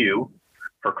 45Q,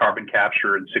 for carbon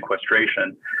capture and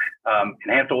sequestration.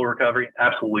 Enhanced oil recovery,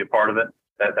 absolutely a part of it.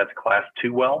 That's a Class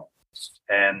 2 well,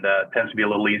 and tends to be a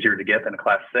little easier to get than a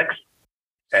Class 6.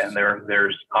 And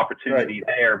there's opportunity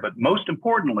there. But most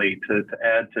importantly, to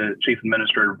add to Chief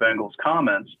Administrator Bengal's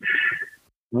comments,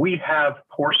 we have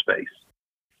pore space.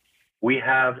 We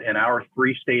have in our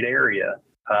 3-state area,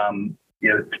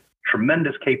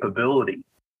 tremendous capability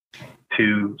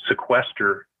to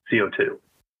sequester CO2.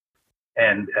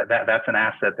 And that's an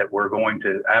asset that we're going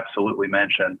to absolutely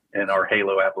mention in our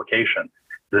HALO application.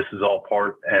 This is all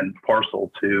part and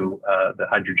parcel to the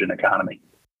hydrogen economy.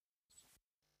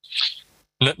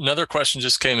 Another question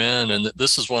just came in, and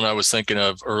this is one I was thinking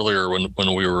of earlier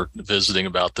when we were visiting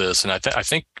about this. And I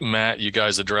think, Matt, you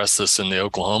guys addressed this in the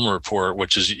Oklahoma report,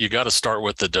 which is you got to start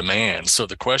with the demand. So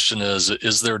the question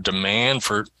is there demand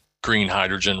for green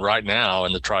hydrogen right now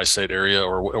in the tri-state area,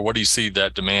 or what do you see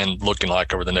that demand looking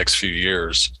like over the next few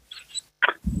years?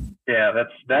 Yeah,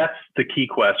 that's the key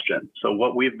question. So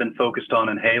what we've been focused on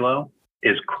in HALO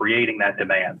is creating that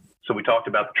demand. So we talked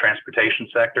about the transportation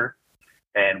sector,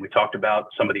 and we talked about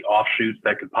some of the offshoots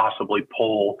that could possibly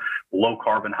pull low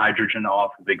carbon hydrogen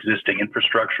off of existing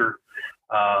infrastructure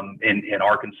in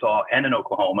Arkansas and in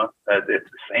Oklahoma. It's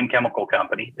the same chemical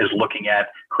company is looking at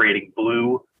creating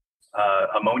blue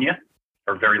ammonia,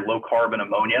 or very low carbon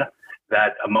ammonia.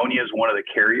 That ammonia is one of the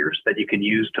carriers that you can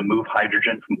use to move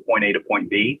hydrogen from point A to point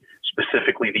B,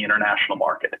 specifically the international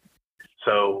market.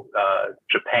 So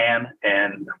Japan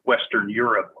and Western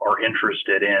Europe are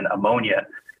interested in ammonia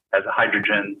as a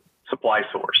hydrogen supply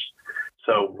source.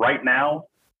 So right now,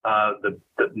 the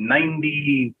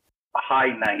high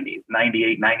 90s,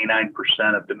 98,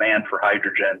 99% of demand for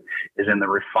hydrogen is in the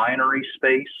refinery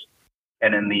space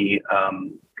and in the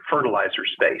fertilizer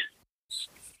space.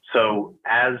 So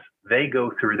as they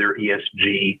go through their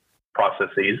ESG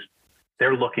processes,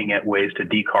 they're looking at ways to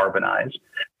decarbonize.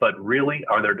 But really,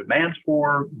 are there demands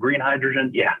for green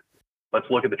hydrogen? Yeah. Let's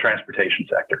look at the transportation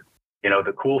sector.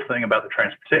 The cool thing about the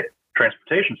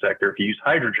transportation sector, if you use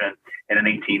hydrogen in an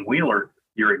 18-wheeler,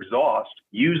 your exhaust,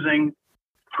 using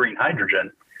green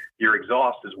hydrogen, your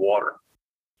exhaust is water.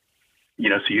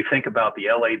 So you think about the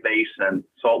LA basin,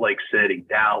 Salt Lake City,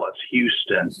 Dallas,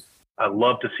 Houston. I'd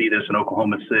love to see this in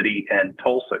Oklahoma City and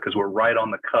Tulsa, because we're right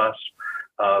on the cusp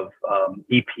of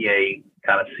EPA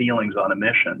kind of ceilings on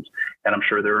emissions. And I'm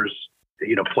sure there's,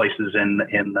 places in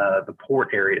the port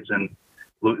areas in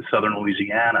southern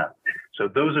Louisiana. So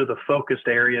those are the focused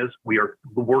areas. We are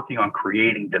working on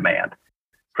creating demand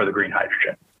for the green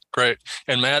hydrogen. Great.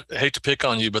 And Matt, I hate to pick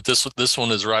on you, but this one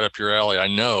is right up your alley, I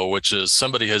know, which is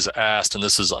somebody has asked, and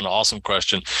this is an awesome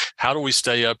question, how do we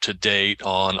stay up to date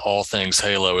on all things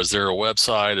HALO? Is there a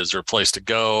website? Is there a place to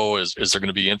go? Is there going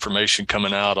to be information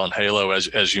coming out on HALO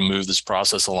as you move this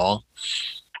process along?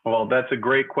 Well, that's a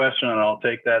great question, and I'll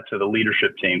take that to the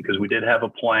leadership team because we did have a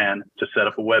plan to set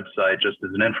up a website just as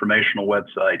an informational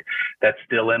website. That's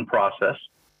still in process.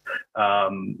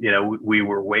 We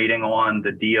were waiting on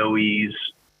the DOE's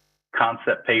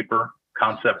concept paper,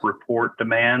 concept report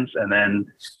demands, and then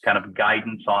kind of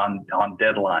guidance on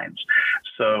deadlines.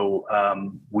 So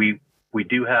we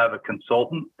do have a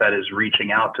consultant that is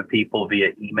reaching out to people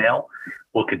via email.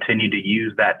 We'll continue to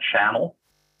use that channel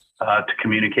to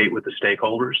communicate with the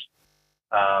stakeholders.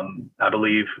 I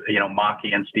believe,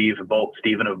 Maki and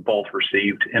Stephen have both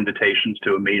received invitations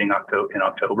to a meeting in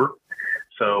October.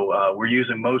 So we're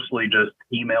using mostly just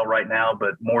email right now,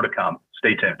 but more to come.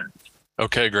 Stay tuned.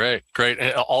 Okay, great.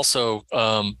 And also,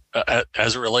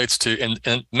 as it relates to,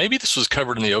 and maybe this was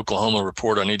covered in the Oklahoma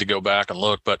report, I need to go back and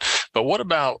look, but what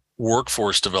about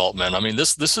workforce development? I mean,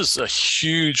 this is a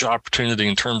huge opportunity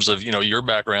in terms of, your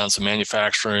backgrounds in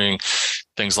manufacturing,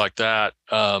 things like that.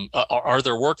 Are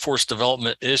there workforce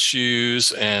development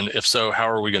issues? And if so, how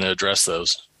are we going to address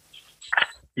those?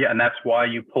 Yeah, and that's why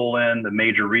you pull in the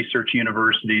major research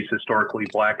universities, historically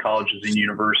Black colleges and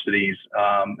universities,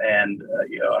 and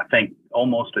I think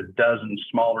almost a dozen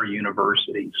smaller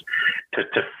universities to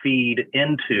feed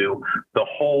into the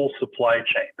whole supply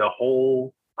chain, the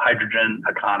whole hydrogen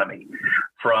economy.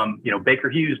 From, Baker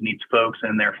Hughes needs folks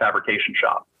in their fabrication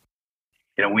shop.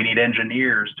 We need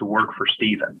engineers to work for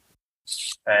Stephen.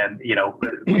 And,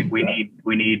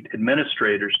 we need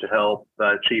administrators to help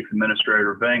Chief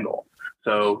Administrator Bengal.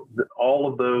 So all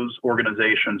of those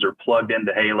organizations are plugged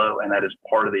into Halo, and that is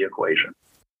part of the equation.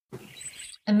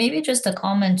 And maybe just a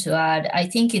comment to add, I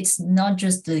think it's not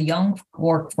just the young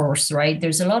workforce, right?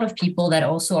 There's a lot of people that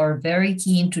also are very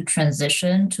keen to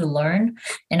transition, to learn.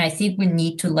 And I think we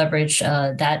need to leverage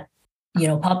that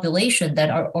population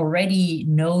that already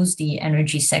knows the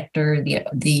energy sector,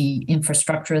 the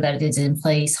infrastructure that is in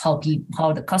place, how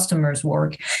the customers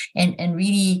work, and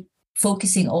really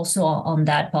focusing also on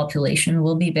that population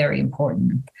will be very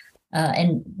important.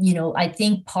 I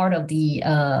think part of the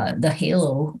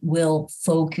Halo will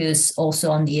focus also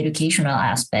on the educational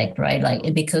aspect,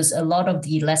 right? Because a lot of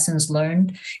the lessons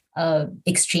learned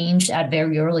exchanged at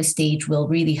very early stage will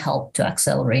really help to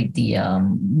accelerate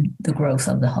the growth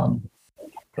of the hub.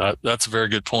 That's a very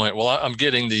good point. Well, I'm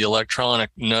getting the electronic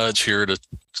nudge here to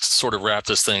sort of wrap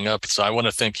this thing up. So I want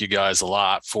to thank you guys a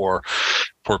lot for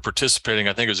participating.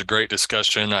 I think it was a great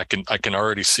discussion. I can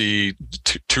already see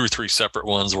two or three separate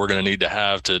ones we're going to need to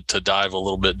have to dive a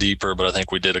little bit deeper, but I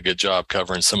think we did a good job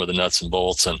covering some of the nuts and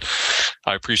bolts, and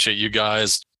I appreciate you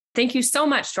guys. Thank you so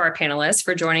much to our panelists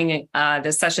for joining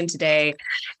this session today.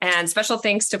 And special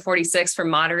thanks to FortySix for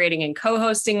moderating and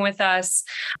co-hosting with us.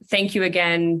 Thank you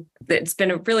again. It's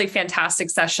been a really fantastic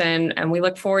session, and we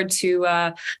look forward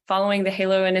to following the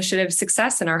Halo Initiative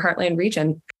success in our Heartland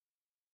region.